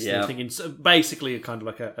Harris, they Yeah. were thinking basically a kind of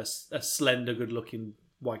like a slender, good-looking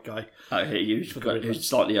white guy. I hear you. Who's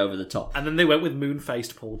slightly over the top. And then they went with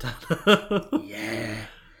moon-faced Paul Dano. Yeah.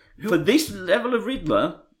 For this level of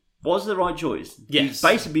Riddler... was the right choice. Yes. He's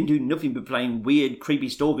basically been doing nothing but playing weird, creepy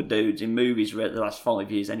stalker dudes in movies for the last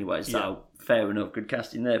 5 years anyway, so fair enough, good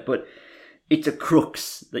casting there. But it's a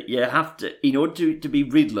crux that you have to, in order to be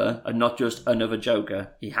Riddler and not just another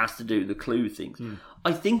Joker, he has to do the clue things.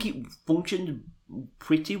 I think it functioned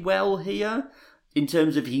pretty well here in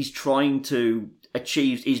terms of he's trying to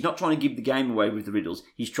achieve, he's not trying to give the game away with the riddles,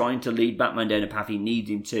 he's trying to lead Batman down a path he needs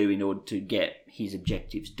him to in order to get his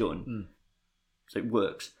objectives done. So it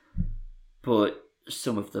works. But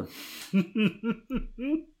some of them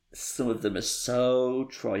are so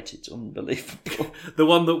trite, it's unbelievable. The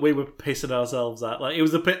one that we were pissing ourselves at, like it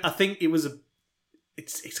was a bit. I think it was a.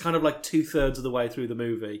 It's kind of like 2/3 of the way through the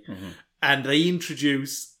movie, and they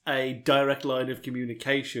introduce a direct line of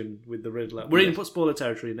communication with the Riddler. We're in spoiler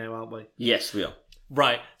territory now, aren't we? Yes, we are.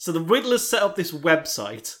 Right. So the Riddler's set up this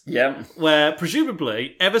website, Yeah. where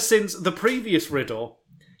presumably, ever since the previous riddle,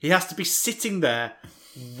 he has to be sitting there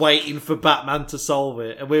waiting for Batman to solve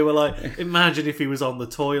it. And we were like, imagine if he was on the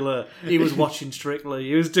toilet, he was watching Strictly,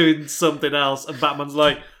 he was doing something else, and Batman's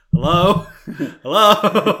like, hello?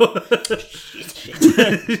 Hello?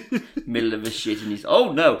 Middle of a shit and he's...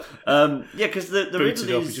 Oh, no. Yeah, because the Boots it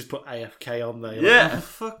Riddler up is... and just put AFK on there. You're Yeah. like, oh,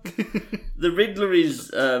 fuck. The Riddler is...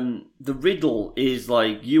 the riddle is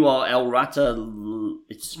like, you are El Rata...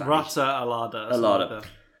 It's Spanish. Rata Alada. Alada.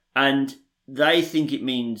 And they think it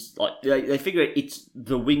means... like they figure it's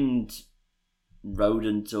the winged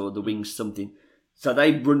rodent or the winged something. So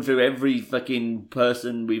they run through every fucking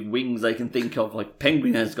person with wings they can think of. Like,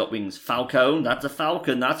 Penguin has got wings. Falcone, that's a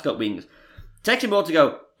falcon, that's got wings. Takes him all to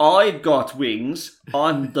go, I've got wings,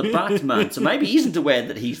 I'm the Batman. So maybe he isn't aware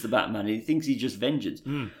that he's the Batman, he thinks he's just vengeance.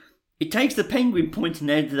 It takes the Penguin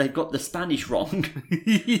pointing out that they've got the Spanish wrong.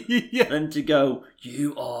 Yeah. Then to go,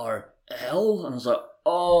 you are L? And I was like,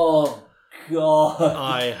 oh, God.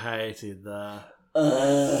 I hated that.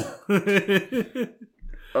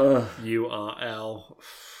 You are L.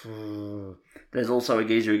 There's also a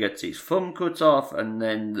geezer who gets his thumb cut off, and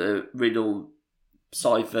then the riddle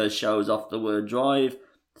cipher shows off the word drive,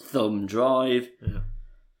 thumb drive. Yeah.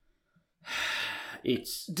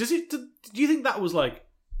 It's... Do you think that was like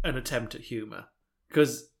an attempt at humour?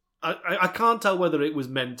 Because I can't tell whether it was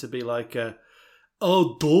meant to be like a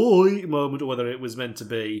oh doy moment or whether it was meant to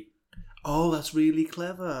be oh that's really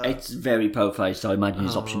clever. It's very po-faced, I imagine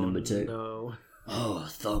it's option number 2. No. Oh,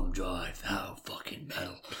 thumb drive, how fucking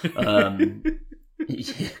metal.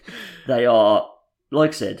 They are, like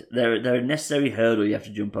I said, they're a necessary hurdle you have to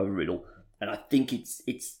jump over riddle. And I think it's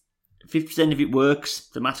 50% of it works,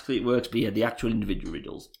 thematically it works, but yeah, the actual individual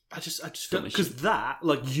riddles. I just feel because that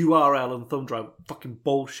like URL and thumb drive fucking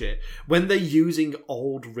bullshit when they're using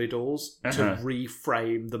old riddles to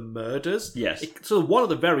reframe the murders. Yes. So one at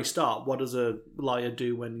the very start, what does a liar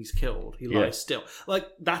do when he's killed? He lies still. Like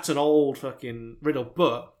that's an old fucking riddle,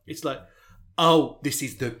 but it's like, oh, this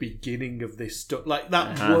is the beginning of this stuff. Like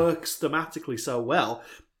that works thematically so well,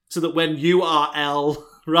 so that when URL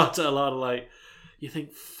Rata Alada like. you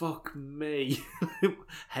think, fuck me,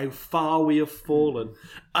 how far we have fallen.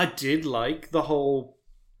 I did like the whole,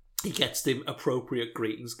 he gets them appropriate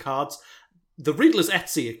greetings cards. The Riddler's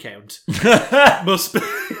Etsy account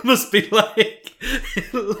must be like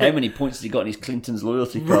How many points has he got in his Clinton's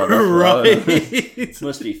loyalty card? right.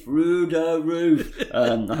 Must be through the roof.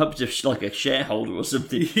 I hope it's like a shareholder or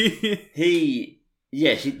something.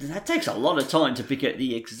 That takes a lot of time to pick out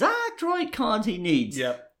the exact right cards he needs.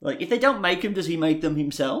 Yeah. Like, if they don't make them, does he make them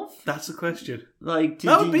himself? That's the question. Like,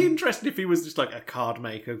 That would be interesting if he was just like a card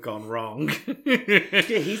maker gone wrong.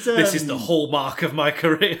 He's, This is the hallmark of my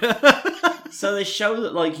career. So they show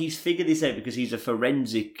that, like, he's figured this out because he's a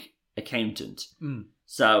forensic accountant.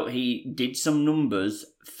 So he did some numbers,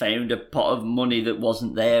 found a pot of money that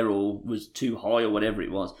wasn't there or was too high or whatever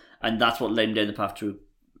it was, and that's what led him down the path to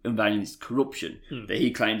unveiling this corruption that he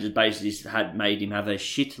claims has basically had made him have a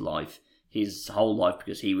shit life his whole life,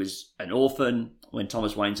 because he was an orphan when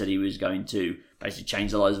Thomas Wayne said he was going to basically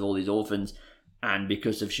change the lives of all these orphans, and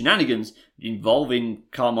because of shenanigans involving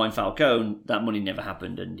Carmine Falcone, that money never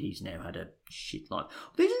happened, and he's now had a shit life.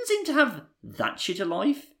 But he doesn't seem to have that shit a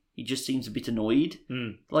life. He just seems a bit annoyed.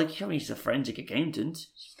 Like, I mean, he's a forensic accountant.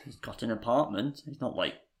 He's got an apartment. He's not,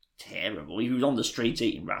 like, terrible. He was on the streets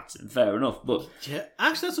eating rats, and fair enough, but... Yeah,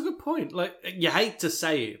 actually, that's a good point. Like, you hate to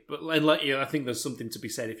say it, but like, I think there's something to be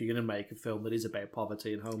said if you're going to make a film that is about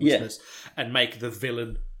poverty and homelessness and make the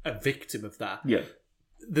villain a victim of that. Yeah.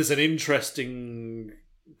 There's an interesting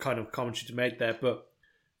kind of commentary to make there, but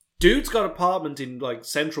dude's got an apartment in, like,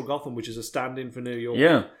 central Gotham, which is a stand-in for New York.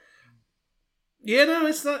 Yeah. Yeah, no,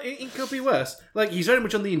 it's not. It could be worse. Like, he's very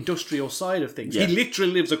much on the industrial side of things. Yeah. He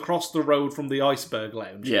literally lives across the road from the Iceberg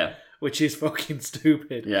Lounge. Yeah. Which is fucking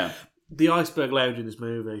stupid. Yeah. The Iceberg Lounge in this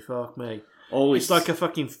movie, fuck me. Oh, It's like a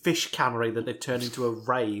fucking fish cannery that they've turned into a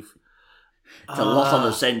rave. It's a lot on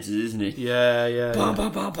the senses, isn't it? Yeah. Bah, bah,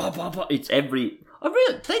 bah, bah, bah, bah. It's every...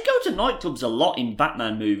 they go to nightclubs a lot in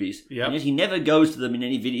Batman movies. Yep. And yet he never goes to them in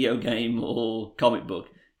any video game or comic book.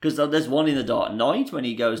 Because there's one in the Dark Knight when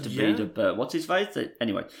he goes to beat up... what's his face?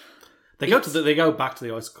 Anyway. They go back to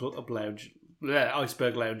the Iceberg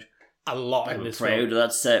Lounge a lot They in were this proud film. of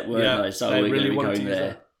that set, weren't they? So they we're really going to be wanted going to use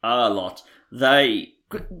there a lot.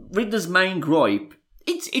 Riddler's main gripe,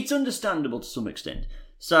 it's understandable to some extent.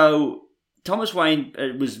 So Thomas Wayne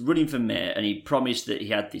was running for mayor, and he promised that he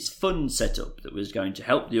had this fund set up that was going to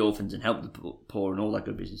help the orphans and help the poor and all that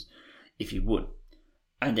good business if he won.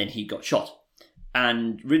 And then he got shot.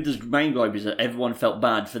 And Riddler's main gripe is that everyone felt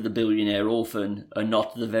bad for the billionaire orphan and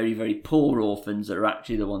not the very, very poor orphans that are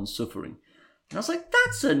actually the ones suffering. And I was like,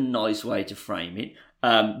 that's a nice way to frame it.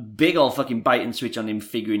 Big old fucking bait and switch on him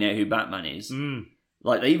figuring out who Batman is.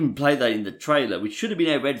 Like, they even played that in the trailer, which should have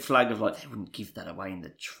been a red flag of, like, they wouldn't give that away in the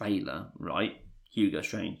trailer, right? Hugo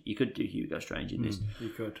Strange. You could do Hugo Strange in this. You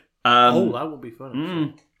could. That would be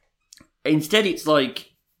fun. Instead, it's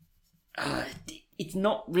like... it's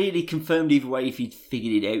not really confirmed either way if he'd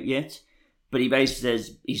figured it out yet. But he basically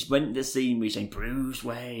says... He's went to the scene where he's saying, Bruce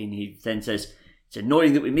Wayne. He then says... It's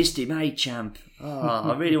annoying that we missed him, eh, champ?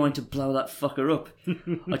 Oh, I really wanted to blow that fucker up.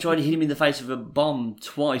 I tried to hit him in the face with a bomb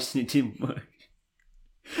twice and it didn't work.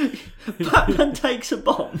 Batman takes a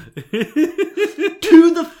bomb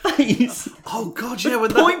to the face. Oh, God, yeah.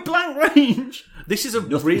 When Point blank range. This is a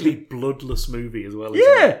really bloodless movie as well, isn't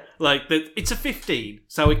Yeah. it? Like, it's a 15,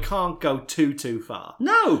 so it can't go too far.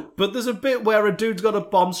 No. But there's a bit where a dude's got a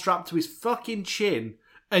bomb strapped to his fucking chin,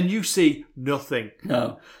 and you see nothing.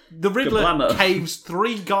 No. The Riddler Kablamo. caves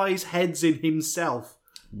 3 guys' heads in himself.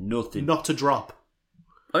 Nothing. Not a drop.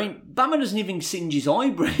 I mean, Batman doesn't even singe his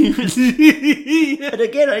eyebrows. And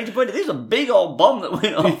again, I need to point out, this is a big old bomb that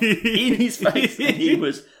went off in his face.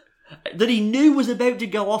 And that he knew was about to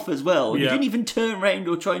go off as well. And Yeah. He didn't even turn around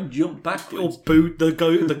or try and jump Or backwards. boot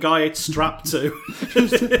the guy it's strapped to.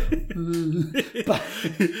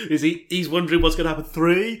 He's wondering what's going to happen.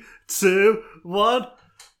 3, 2, 1.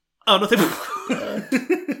 Oh, nothing.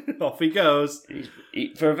 Off he goes.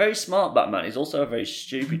 For a very smart Batman, he's also a very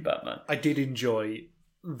stupid Batman. I did enjoy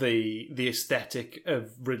the aesthetic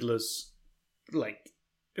of Riddler's, like,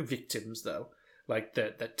 victims, though. Like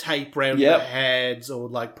the tape round their heads, or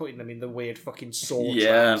like putting them in the weird fucking saw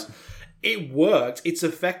traps. It worked. It's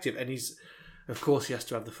effective, and of course, he has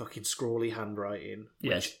to have the fucking scrawly handwriting.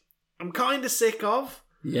 Which Yes. I'm kind of sick of.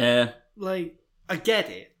 Yeah. Like, I get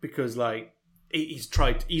it because, like, he's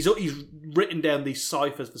written down these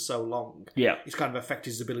ciphers for so long. Yeah. He's kind of affected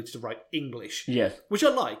his ability to write English. Yes. Which I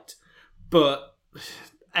liked, but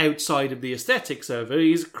outside of the aesthetics of it,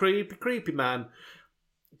 he's a creepy man.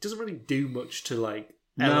 It doesn't really do much to, like,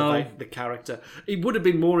 elevate the character. It would have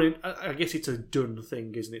been more in... I guess it's a done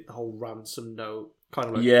thing, isn't it? The whole ransom note, kind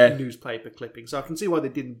of like newspaper clipping. So I can see why they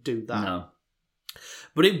didn't do that. No.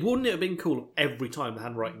 But wouldn't it have been cool if every time the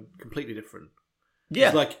handwriting completely different? Yeah.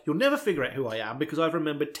 It's like, you'll never figure out who I am because I've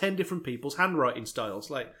remembered 10 different people's handwriting styles.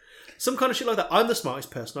 Like, some kind of shit like that. I'm the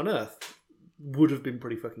smartest person on earth. Would have been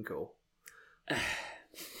pretty fucking cool.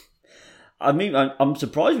 I mean, I'm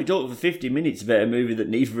surprised we talked for 50 minutes about a movie that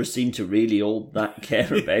neither of us seem to really all that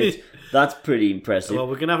care about. That's pretty impressive. Well,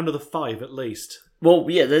 we're going to have another 5 at least. Well,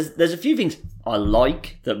 yeah, there's a few things. I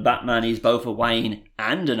like that Batman is both a Wayne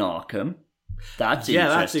and an Arkham. That's interesting. Yeah,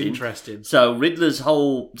 that's interesting. So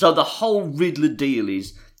the whole Riddler deal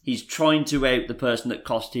is he's trying to out the person that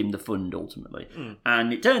cost him the fund ultimately.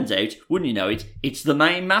 And it turns out, wouldn't you know it, it's the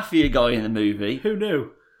main mafia guy in the movie. Who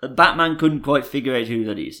knew? Batman couldn't quite figure out who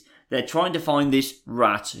that is. They're trying to find this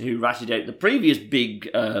rat who ratted out the previous big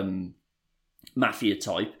mafia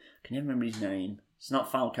type. Can you remember his name? It's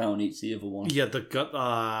not Falcone, it's the other one. Yeah, the gut.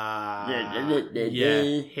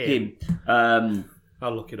 Him.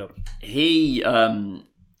 I'll look it up. He and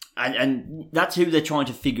that's who they're trying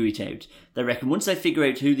to figure it out. They reckon once they figure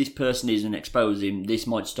out who this person is and expose him, this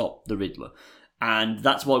might stop the Riddler. And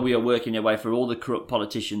that's why we are working our way for all the corrupt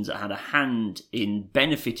politicians that had a hand in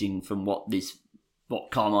benefiting from what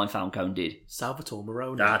Carmine Falcone did. Salvatore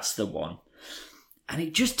Maroni. That's the one. And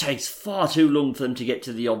it just takes far too long for them to get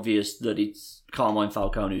to the obvious that it's Carmine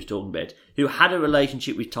Falcone who's talking about, who had a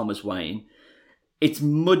relationship with Thomas Wayne. It's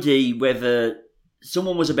muddy whether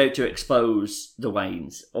someone was about to expose the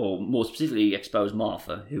Waynes, or more specifically expose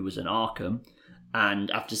Martha, who was an Arkham,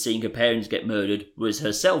 and after seeing her parents get murdered, was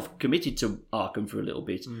herself committed to Arkham for a little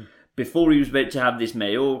bit. Before he was about to have this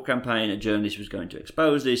mayoral campaign, a journalist was going to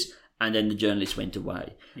expose this, and then the journalist went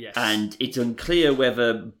away. Yes. And it's unclear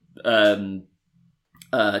whether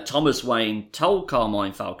Thomas Wayne told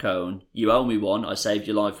Carmine Falcone, you owe me one, I saved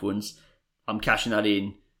your life once, I'm cashing that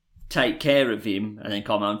in, take care of him, and then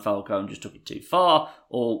Carmine Falcone just took it too far,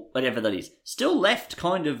 or whatever that is. Still left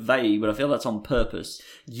kind of vague, but I feel that's on purpose.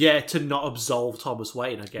 Yeah, to not absolve Thomas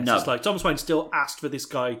Wayne, I guess. No. It's like Thomas Wayne still asked for this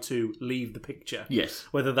guy to leave the picture. Yes.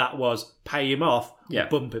 Whether that was pay him off or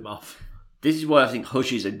bump him off. This is why I think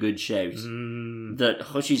Hush is a good shout. That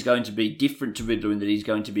Hush is going to be different to Riddler in that he's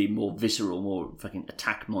going to be more visceral, more fucking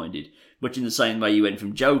attack-minded. Much in the same way you went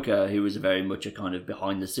from Joker, who was very much a kind of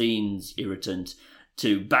behind-the-scenes irritant,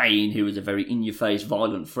 to Bane, who was a very in-your-face,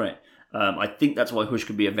 violent threat. I think that's why Hush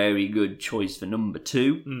could be a very good choice for number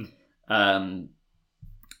 2.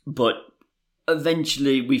 But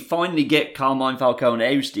eventually, we finally get Carmine Falcone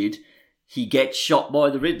ousted. He gets shot by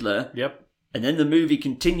the Riddler. Yep. And then the movie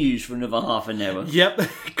continues for another half an hour. Yep,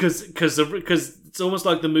 because it's almost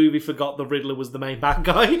like the movie forgot the Riddler was the main bad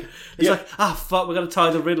guy. It's like, fuck, we're going to tie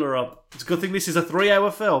the Riddler up. It's a good thing this is a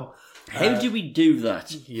 3-hour film. How do we do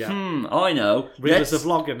that? Yeah. I know. Riddler's a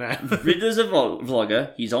vlogger now. Riddler's a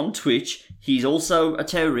vlogger. He's on Twitch. He's also a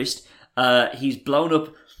terrorist. He's blown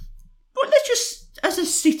up. But let's just, as a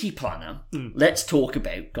city planner, let's talk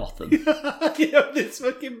about Gotham. This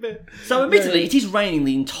fucking bit. So admittedly, it is raining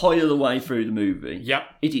the entire way through the movie. Yep.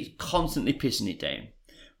 It is constantly pissing it down.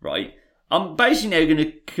 Right? I'm basically now going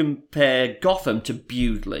to compare Gotham to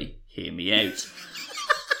Bewdley. Hear me out.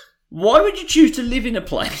 Why would you choose to live in a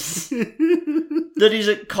place that is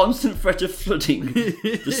a constant threat of flooding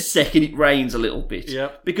the second it rains a little bit?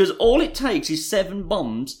 Yep. Because all it takes is 7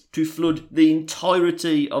 bombs to flood the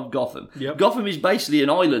entirety of Gotham. Yep. Gotham is basically an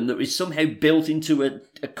island that is somehow built into a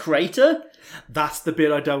crater. That's the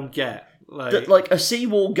bit I don't get. Like a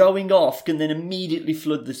seawall going off can then immediately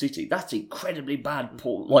flood the city. That's incredibly bad,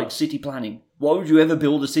 city planning. Why would you ever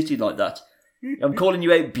build a city like that? I'm calling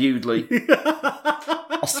you out, Bewdley.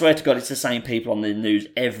 I swear to God, it's the same people on the news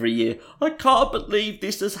every year. I can't believe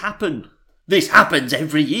this has happened. This happens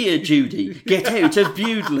every year, Judy. Get out of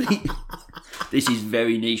Bewdley. This is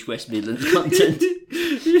very niche West Midlands content.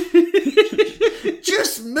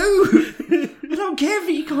 Just move. I don't care if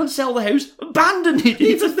you can't sell the house. Abandon it.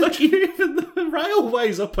 It's a fucking... the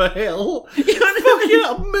railway's up a hill. You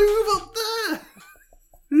fucking move up there.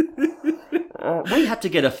 We had to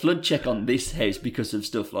get a flood check on this house because of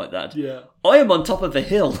stuff like that. Yeah. I am on top of a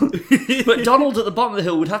hill. McDonald's at the bottom of the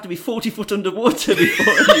hill would have to be 40 foot underwater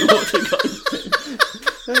before any water got into.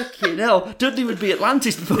 Fucking hell. Dudley would be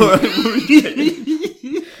Atlantis before I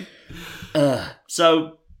would.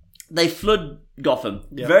 So they flood Gotham.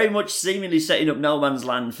 Yep. Very much seemingly setting up no man's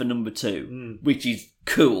land for number 2, which is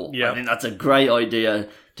cool. Yep. I think that's a great idea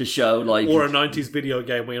to show, like... Or a 90s video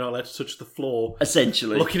game where you're not allowed to touch the floor.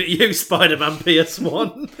 Essentially. Looking at you, Spider-Man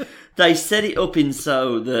PS1. They set it up in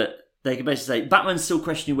so that they can basically say Batman's still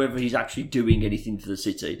questioning whether he's actually doing anything for the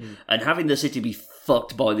city, and having the city be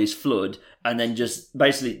fucked by this flood, and then just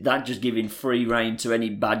basically that just giving free rein to any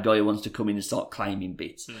bad guy who wants to come in and start claiming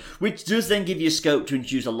bits, which does then give you scope to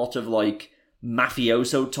introduce a lot of like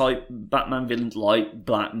mafioso type Batman villains like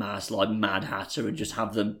Black Mask, like Mad Hatter, and just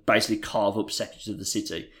have them basically carve up sections of the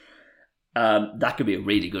city. That could be a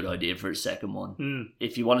really good idea for a second one.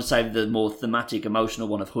 If you want to save the more thematic, emotional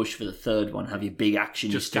one of Hush for the third one, have your big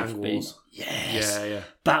action Just stuff gang being... wars. Yes. Yeah.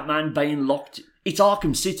 Batman being locked... It's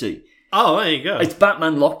Arkham City. Oh, there you go. It's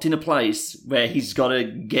Batman locked in a place where he's got to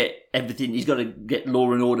get everything... He's got to get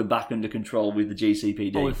law and order back under control with the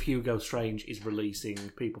GCPD. Or if Hugo Strange is releasing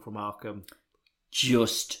people from Arkham.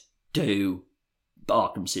 Just do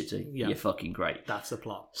Arkham City. Yeah. You're fucking great. That's the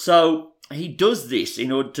plot. So he does this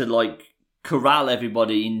in order to like corral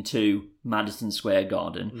everybody into Madison Square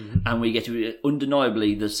Garden, and we get to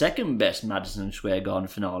undeniably the second best Madison Square Garden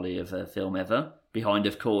finale of a film ever, behind,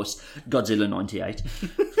 of course, Godzilla 98.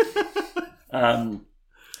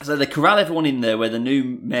 So they corral everyone in there, where the new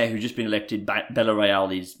mayor who's just been elected, Bella Real,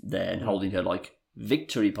 is there and holding her like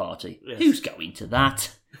victory party. Yes. Who's going to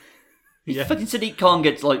that? Yeah. Fucking Sadiq Khan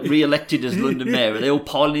gets like re-elected as London mayor. Are they all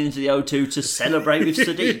piling into the O2 to celebrate with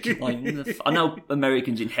Sadiq? Like, I know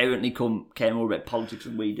Americans inherently care more about politics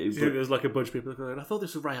than we do, but There's like a bunch of people going, I thought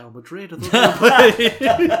this was Real Madrid. I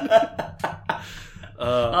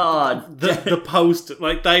thought the post,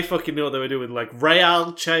 like they fucking knew what they were doing. Like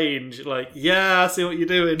Real change. Like, yeah, I see what you're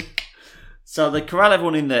doing. So they corral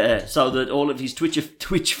everyone in there so that all of his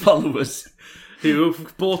Twitch followers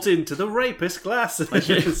Who've bought into the rapist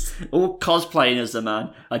glasses. all cosplaying as the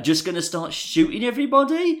man are just going to start shooting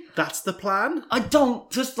everybody. That's the plan. I don't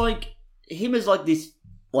just like him as like this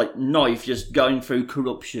like knife just going through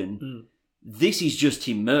corruption. This is just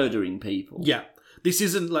him murdering people. Yeah. This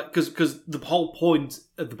isn't like because the whole point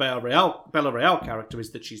of the Bella Real character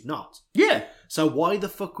is that she's not. Yeah. So why the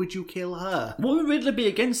fuck would you kill her? Why would Riddler be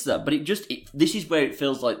against that? But this is where it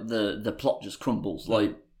feels like the plot just crumbles.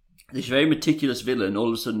 Like this very meticulous villain all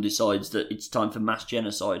of a sudden decides that it's time for mass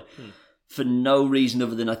genocide for no reason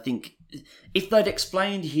other than, I think, if they'd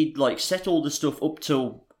explained he'd like set all the stuff up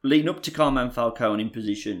till leading up to Carmine Falcone in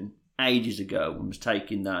position ages ago and was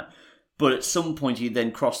taking that. But at some point he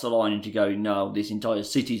then crossed the line into going, no, this entire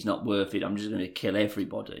city's not worth it. I'm just going to kill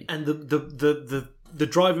everybody. And the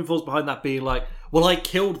driving force behind that being like, well, I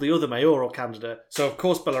killed the other mayoral candidate, so of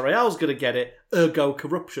course Bella Real's going to get it, ergo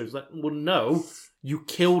corruption. It's like, well, no, you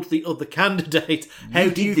killed the other candidate. How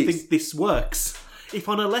do you think this works? If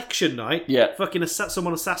on election night, fucking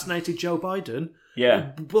someone assassinated Joe Biden,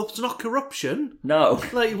 well, it's not corruption. No.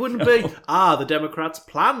 Like, it wouldn't be, the Democrats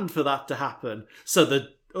planned for that to happen, so the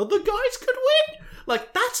other guys could win.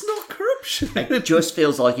 Like, that's not corruption. It just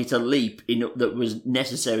feels like it's a leap that was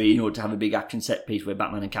necessary in order to have a big action set piece where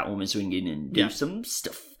Batman and Catwoman swing in and do some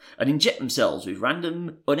stuff and inject themselves with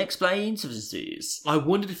random, unexplained substances. I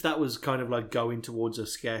wondered if that was kind of like going towards a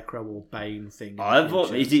Scarecrow or Bane thing. I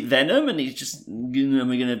thought, is it Venom? And he's just, we're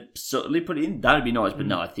going to subtly put it in? That would be nice, but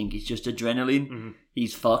no, I think it's just adrenaline.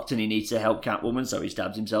 He's fucked and he needs to help Catwoman, so he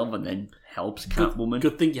stabs himself and then helps Catwoman.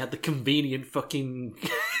 Good thing you had the convenient fucking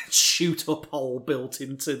shoot-up hole built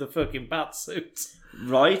into the fucking batsuit.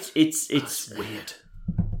 Right? It's weird.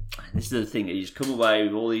 This is the thing, you just come away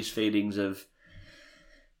with all these feelings of...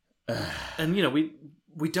 And, you know,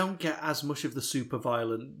 we don't get as much of the super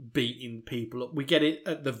violent beating people up. We get it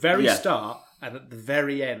at the very start and at the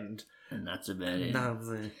very end. And that's about it. No,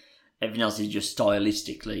 everything else is just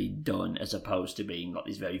stylistically done as opposed to being like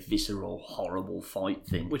this very visceral, horrible fight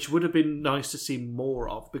thing. Which would have been nice to see more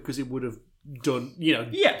of because it would have done,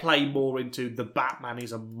 play more into the Batman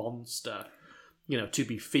is a monster, to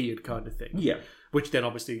be feared kind of thing. Yeah. Which then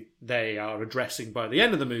obviously they are addressing by the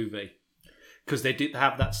end of the movie. Because they did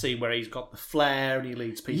have that scene where he's got the flare and he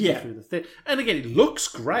leads people through the thing. And again, it looks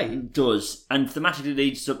great. It does. And thematically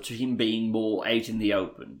leads up to him being more out in the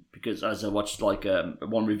open. Because as I watched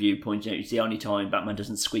one review pointing out, it's the only time Batman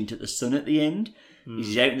doesn't squint at the sun at the end.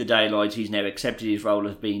 He's out in the daylight. He's now accepted his role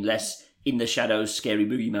of being less in the shadows, scary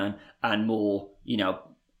boogeyman, and more,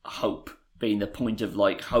 hope. Being the point of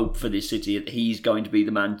hope for this city. That he's going to be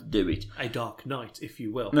the man to do it. A dark knight, if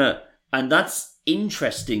you will. No. And that's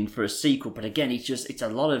interesting for a sequel, but again, it's a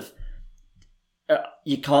lot of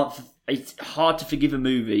it's hard to forgive a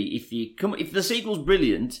movie if the sequel's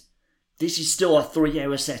brilliant. This is still a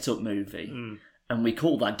 3-hour setup movie, and we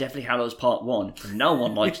call that Deathly Hallows Part 1. No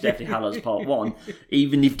one likes Deathly Hallows Part 1,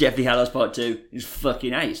 even if Deathly Hallows Part 2 is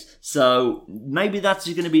fucking ace. So maybe that's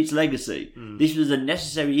going to be its legacy. This was a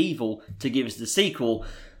necessary evil to give us the sequel,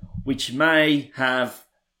 which may have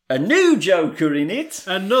a new Joker in it.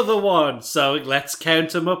 Another one. So let's count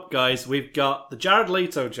them up, guys. We've got the Jared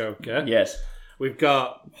Leto Joker. Yes. We've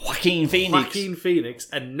got Joaquin Phoenix.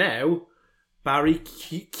 And now Barry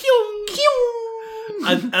Keoghan.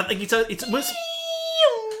 I think it's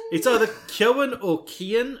either Keoghan or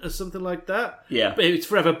Kean or something like that. Yeah. But it's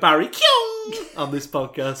forever Barry Keoghan on this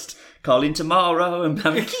podcast. Colin Tomorrow and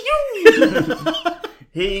Barry Keoghan.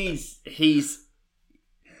 He's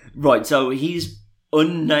right. So he's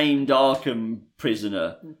unnamed Arkham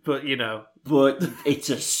prisoner, But you know, but it's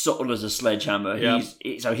as subtle as a sledgehammer. Yeah.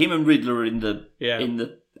 So him and Riddler are in the Yeah.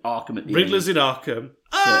 Arkham at the Riddler's in Arkham.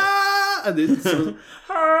 And then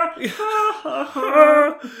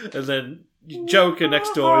and then Joker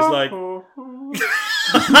next door is like,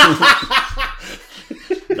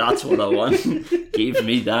 That's what I want. Give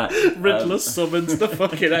me that. Riddler summons the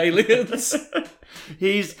fucking aliens.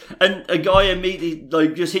 He's and a guy immediately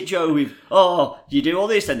like just hit you with, oh, you do all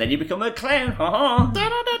this and then you become a clown. Ha ha.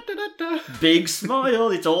 Big smile.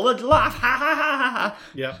 It's all a laugh. Ha ha ha ha.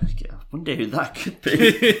 Yeah. I wonder who that could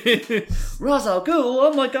be. Ra's al Ghul.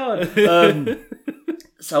 Oh my god.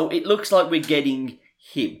 So it looks like we're getting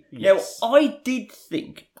him. Yes. Now,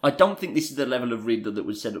 I don't think this is the level of Riddler that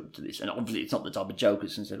was set up to this, and obviously it's not the type of Joker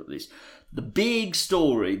that's set up to this. The big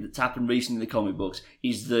story that's happened recently in the comic books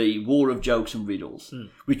is the War of Jokes and Riddles,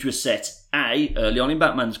 which was set, A, early on in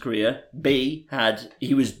Batman's career, B,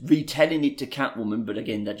 he was retelling it to Catwoman, but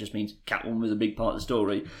again, that just means Catwoman was a big part of the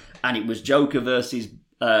story, and it was Joker versus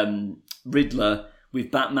Riddler, with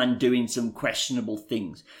Batman doing some questionable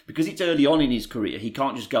things. Because it's early on in his career, he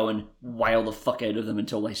can't just go and wail the fuck out of them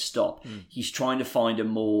until they stop. He's trying to find a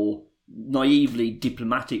more naively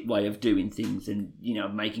diplomatic way of doing things and, you know,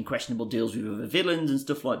 making questionable deals with other villains and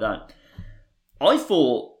stuff like that. I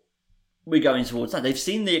thought we're going towards that. They've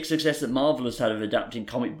seen the success that Marvel has had of adapting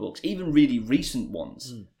comic books, even really recent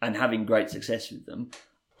ones, and having great success with them.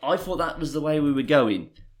 I thought that was the way we were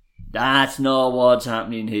going. That's not what's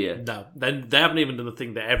happening here. No, then they haven't even done the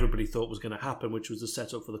thing that everybody thought was going to happen, which was the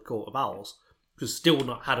setup for the Court of Owls. Because still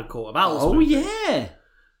not had a Court of Owls. Oh, movie. yeah.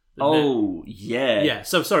 Yeah,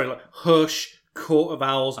 so sorry, like Hush, Court of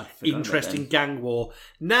Owls, interesting gang war.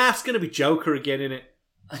 Nah, it's going to be Joker again, innit?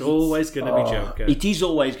 It's always going to be Joker. It is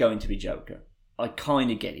always going to be Joker. I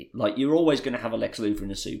kind of get it. Like, you're always going to have a Lex Luthor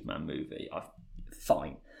in a Superman movie.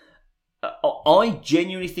 Fine. I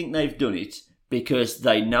genuinely think they've done it because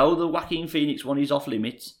they know the Joaquin Phoenix one is off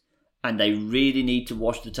limits and they really need to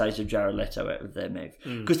wash the taste of Jared Leto out of their mouth.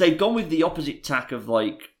 Because they've gone with the opposite tack of,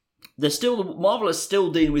 like, Marvel is still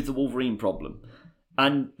dealing with the Wolverine problem.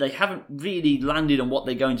 And they haven't really landed on what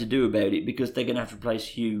they're going to do about it because they're going to have to replace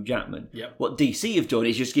Hugh Jackman. Yep. What DC have done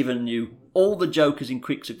is just given you all the Jokers in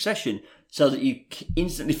quick succession so that you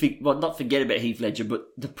instantly, not forget about Heath Ledger, but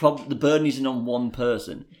the burden isn't on one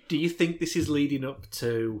person. Do you think this is leading up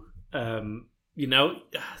to, there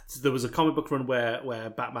was a comic book run where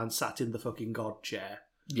Batman sat in the fucking God chair.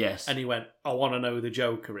 Yes. And he went, I want to know who the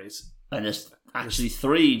Joker is. And there's actually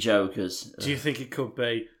 3 Jokers. Do you think it could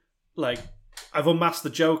be, like, I've unmasked the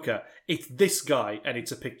Joker, it's this guy, and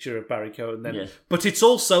it's a picture of Barry Keoghan then. Yes. But it's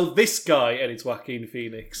also this guy, and it's Joaquin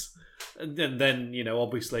Phoenix. And then,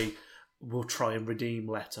 obviously, we'll try and redeem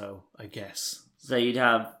Leto, I guess. So you'd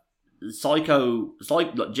have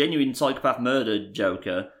genuine psychopath murder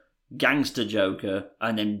Joker, gangster Joker,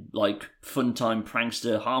 and then, like, fun-time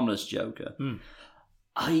prankster harmless Joker.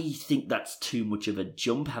 I think that's too much of a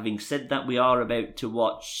jump. Having said that, we are about to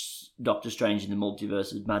watch Doctor Strange in the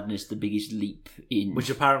Multiverse of Madness, the biggest leap in... Which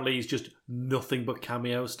apparently is just nothing but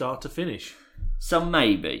cameo start to finish. So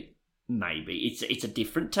maybe. It's a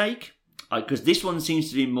different take. Because this one seems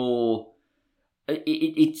to be more...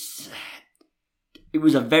 It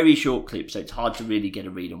was a very short clip, so it's hard to really get a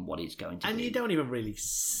read on what it's going to be. And you don't even really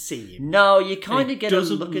see him. No, you kind of get a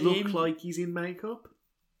look at him. Doesn't look like he's in makeup.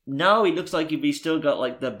 No, he looks like he's still got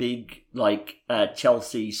like the big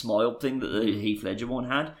Chelsea smile thing that the Heath Ledger one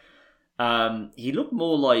had. He looked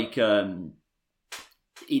more like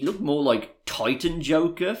Titan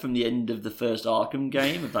Joker from the end of the first Arkham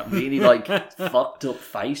game, of that really fucked up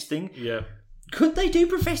face thing. Yeah. Could they do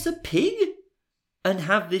Professor Pig and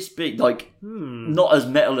have this big not as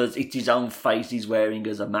metal as it's his own face he's wearing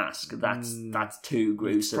as a mask? That's too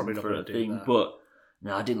gruesome for a thing, but.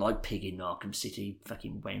 No, I didn't like Pig in Arkham City.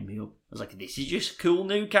 Fucking wound me up. I was like, this is just a cool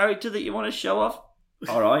new character that you want to show off?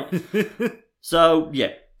 All right. So,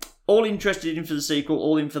 yeah. All interested in for the sequel,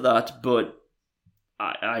 all in for that, but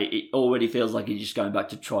it already feels like he's just going back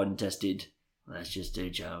to tried and tested. Let's just do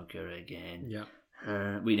Joker again. Yeah.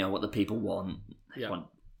 We know what the people want. They want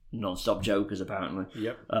non-stop Jokers, apparently.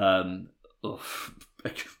 Yep.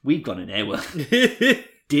 We've gone an hour.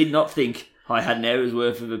 did not think I had an hour's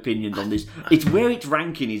worth of opinions on this. It's where its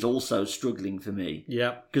ranking is also struggling for me.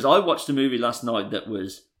 Yeah. Because I watched a movie last night that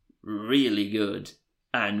was really good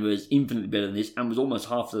and was infinitely better than this and was almost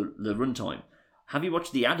half the runtime. Have you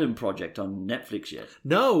watched The Adam Project on Netflix yet?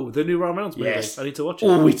 No, the new Ryan Reynolds movie. Yes. I need to watch it.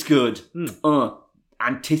 Oh, it's good.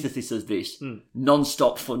 Antithesis of this.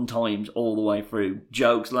 Non-stop fun times all the way through.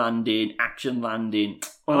 Jokes landing, action landing.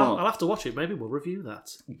 I'll have to watch it. Maybe we'll review that.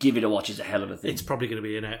 Give it a watch. It's a hell of a thing. It's probably going to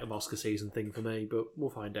be an out of Oscar season thing for me, but we'll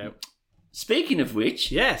find out. Speaking of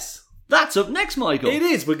which, Yes. that's up next, Michael. It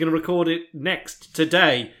is. We're going to record it next,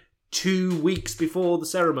 today, 2 weeks before the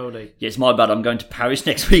ceremony. Yeah, it's my bad. I'm going to Paris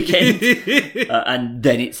next weekend. And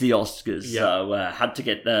then it's the Oscars. Yeah. So had to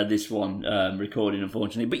get this one recorded,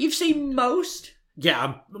 unfortunately. But you've seen most? Yeah,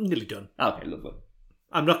 I'm nearly done. Okay, lovely.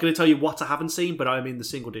 I'm not going to tell you what I haven't seen, but I'm in the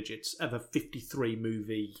single digits of a 53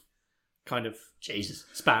 movie kind of Jesus.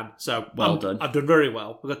 span. So Well done. I've done very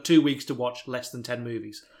well. We've got 2 weeks to watch less than 10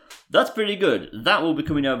 movies. That's pretty good. That will be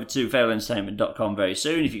coming over to failentertainment.com very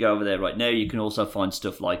soon. If you go over there right now, you can also find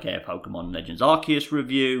stuff like our Pokemon Legends Arceus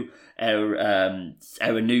review,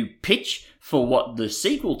 our new pitch for what the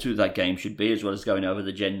sequel to that game should be, as well as going over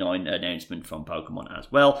the Gen 9 announcement from Pokemon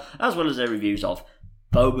as well as our reviews of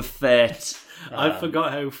Boba Fett. I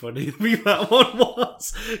forgot how funny that one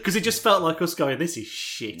was, because it just felt like us going, this is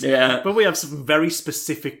shit. Yeah. But we have some very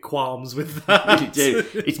specific qualms with that. We do.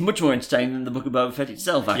 It's much more entertaining than the Book of Boba Fett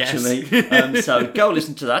itself, actually. Yes. So go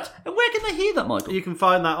listen to that. And where can they hear that, Michael? You can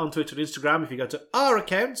find that on Twitter and Instagram. If you go to our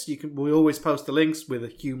accounts, we always post the links with a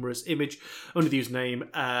humorous image under the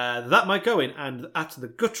username That Might Go In and at the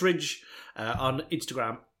Guttridge on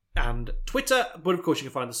Instagram and Twitter. But of course, you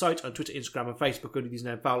can find the site on Twitter, Instagram, and Facebook under the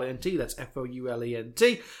username FoulENT. That's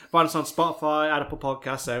FOULENT. Find us on Spotify, Apple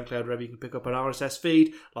Podcasts, SoundCloud, wherever you can pick up an RSS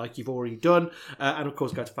feed, like you've already done. And of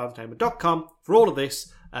course, go to failentertainment.com for all of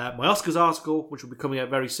this. My Oscars article, which will be coming out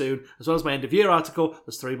very soon, as well as my end of year article,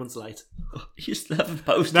 that's 3 months late. You still haven't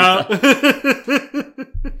posted No.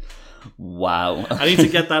 that. Wow. I need to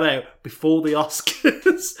get that out before the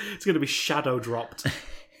Oscars. It's going to be shadow dropped.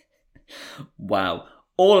 Wow.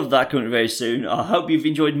 All of that coming very soon. I hope you've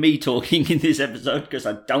enjoyed me talking in this episode, because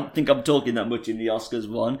I don't think I'm talking that much in the Oscars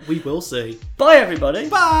one. We will see. Bye, everybody.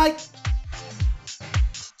 Bye!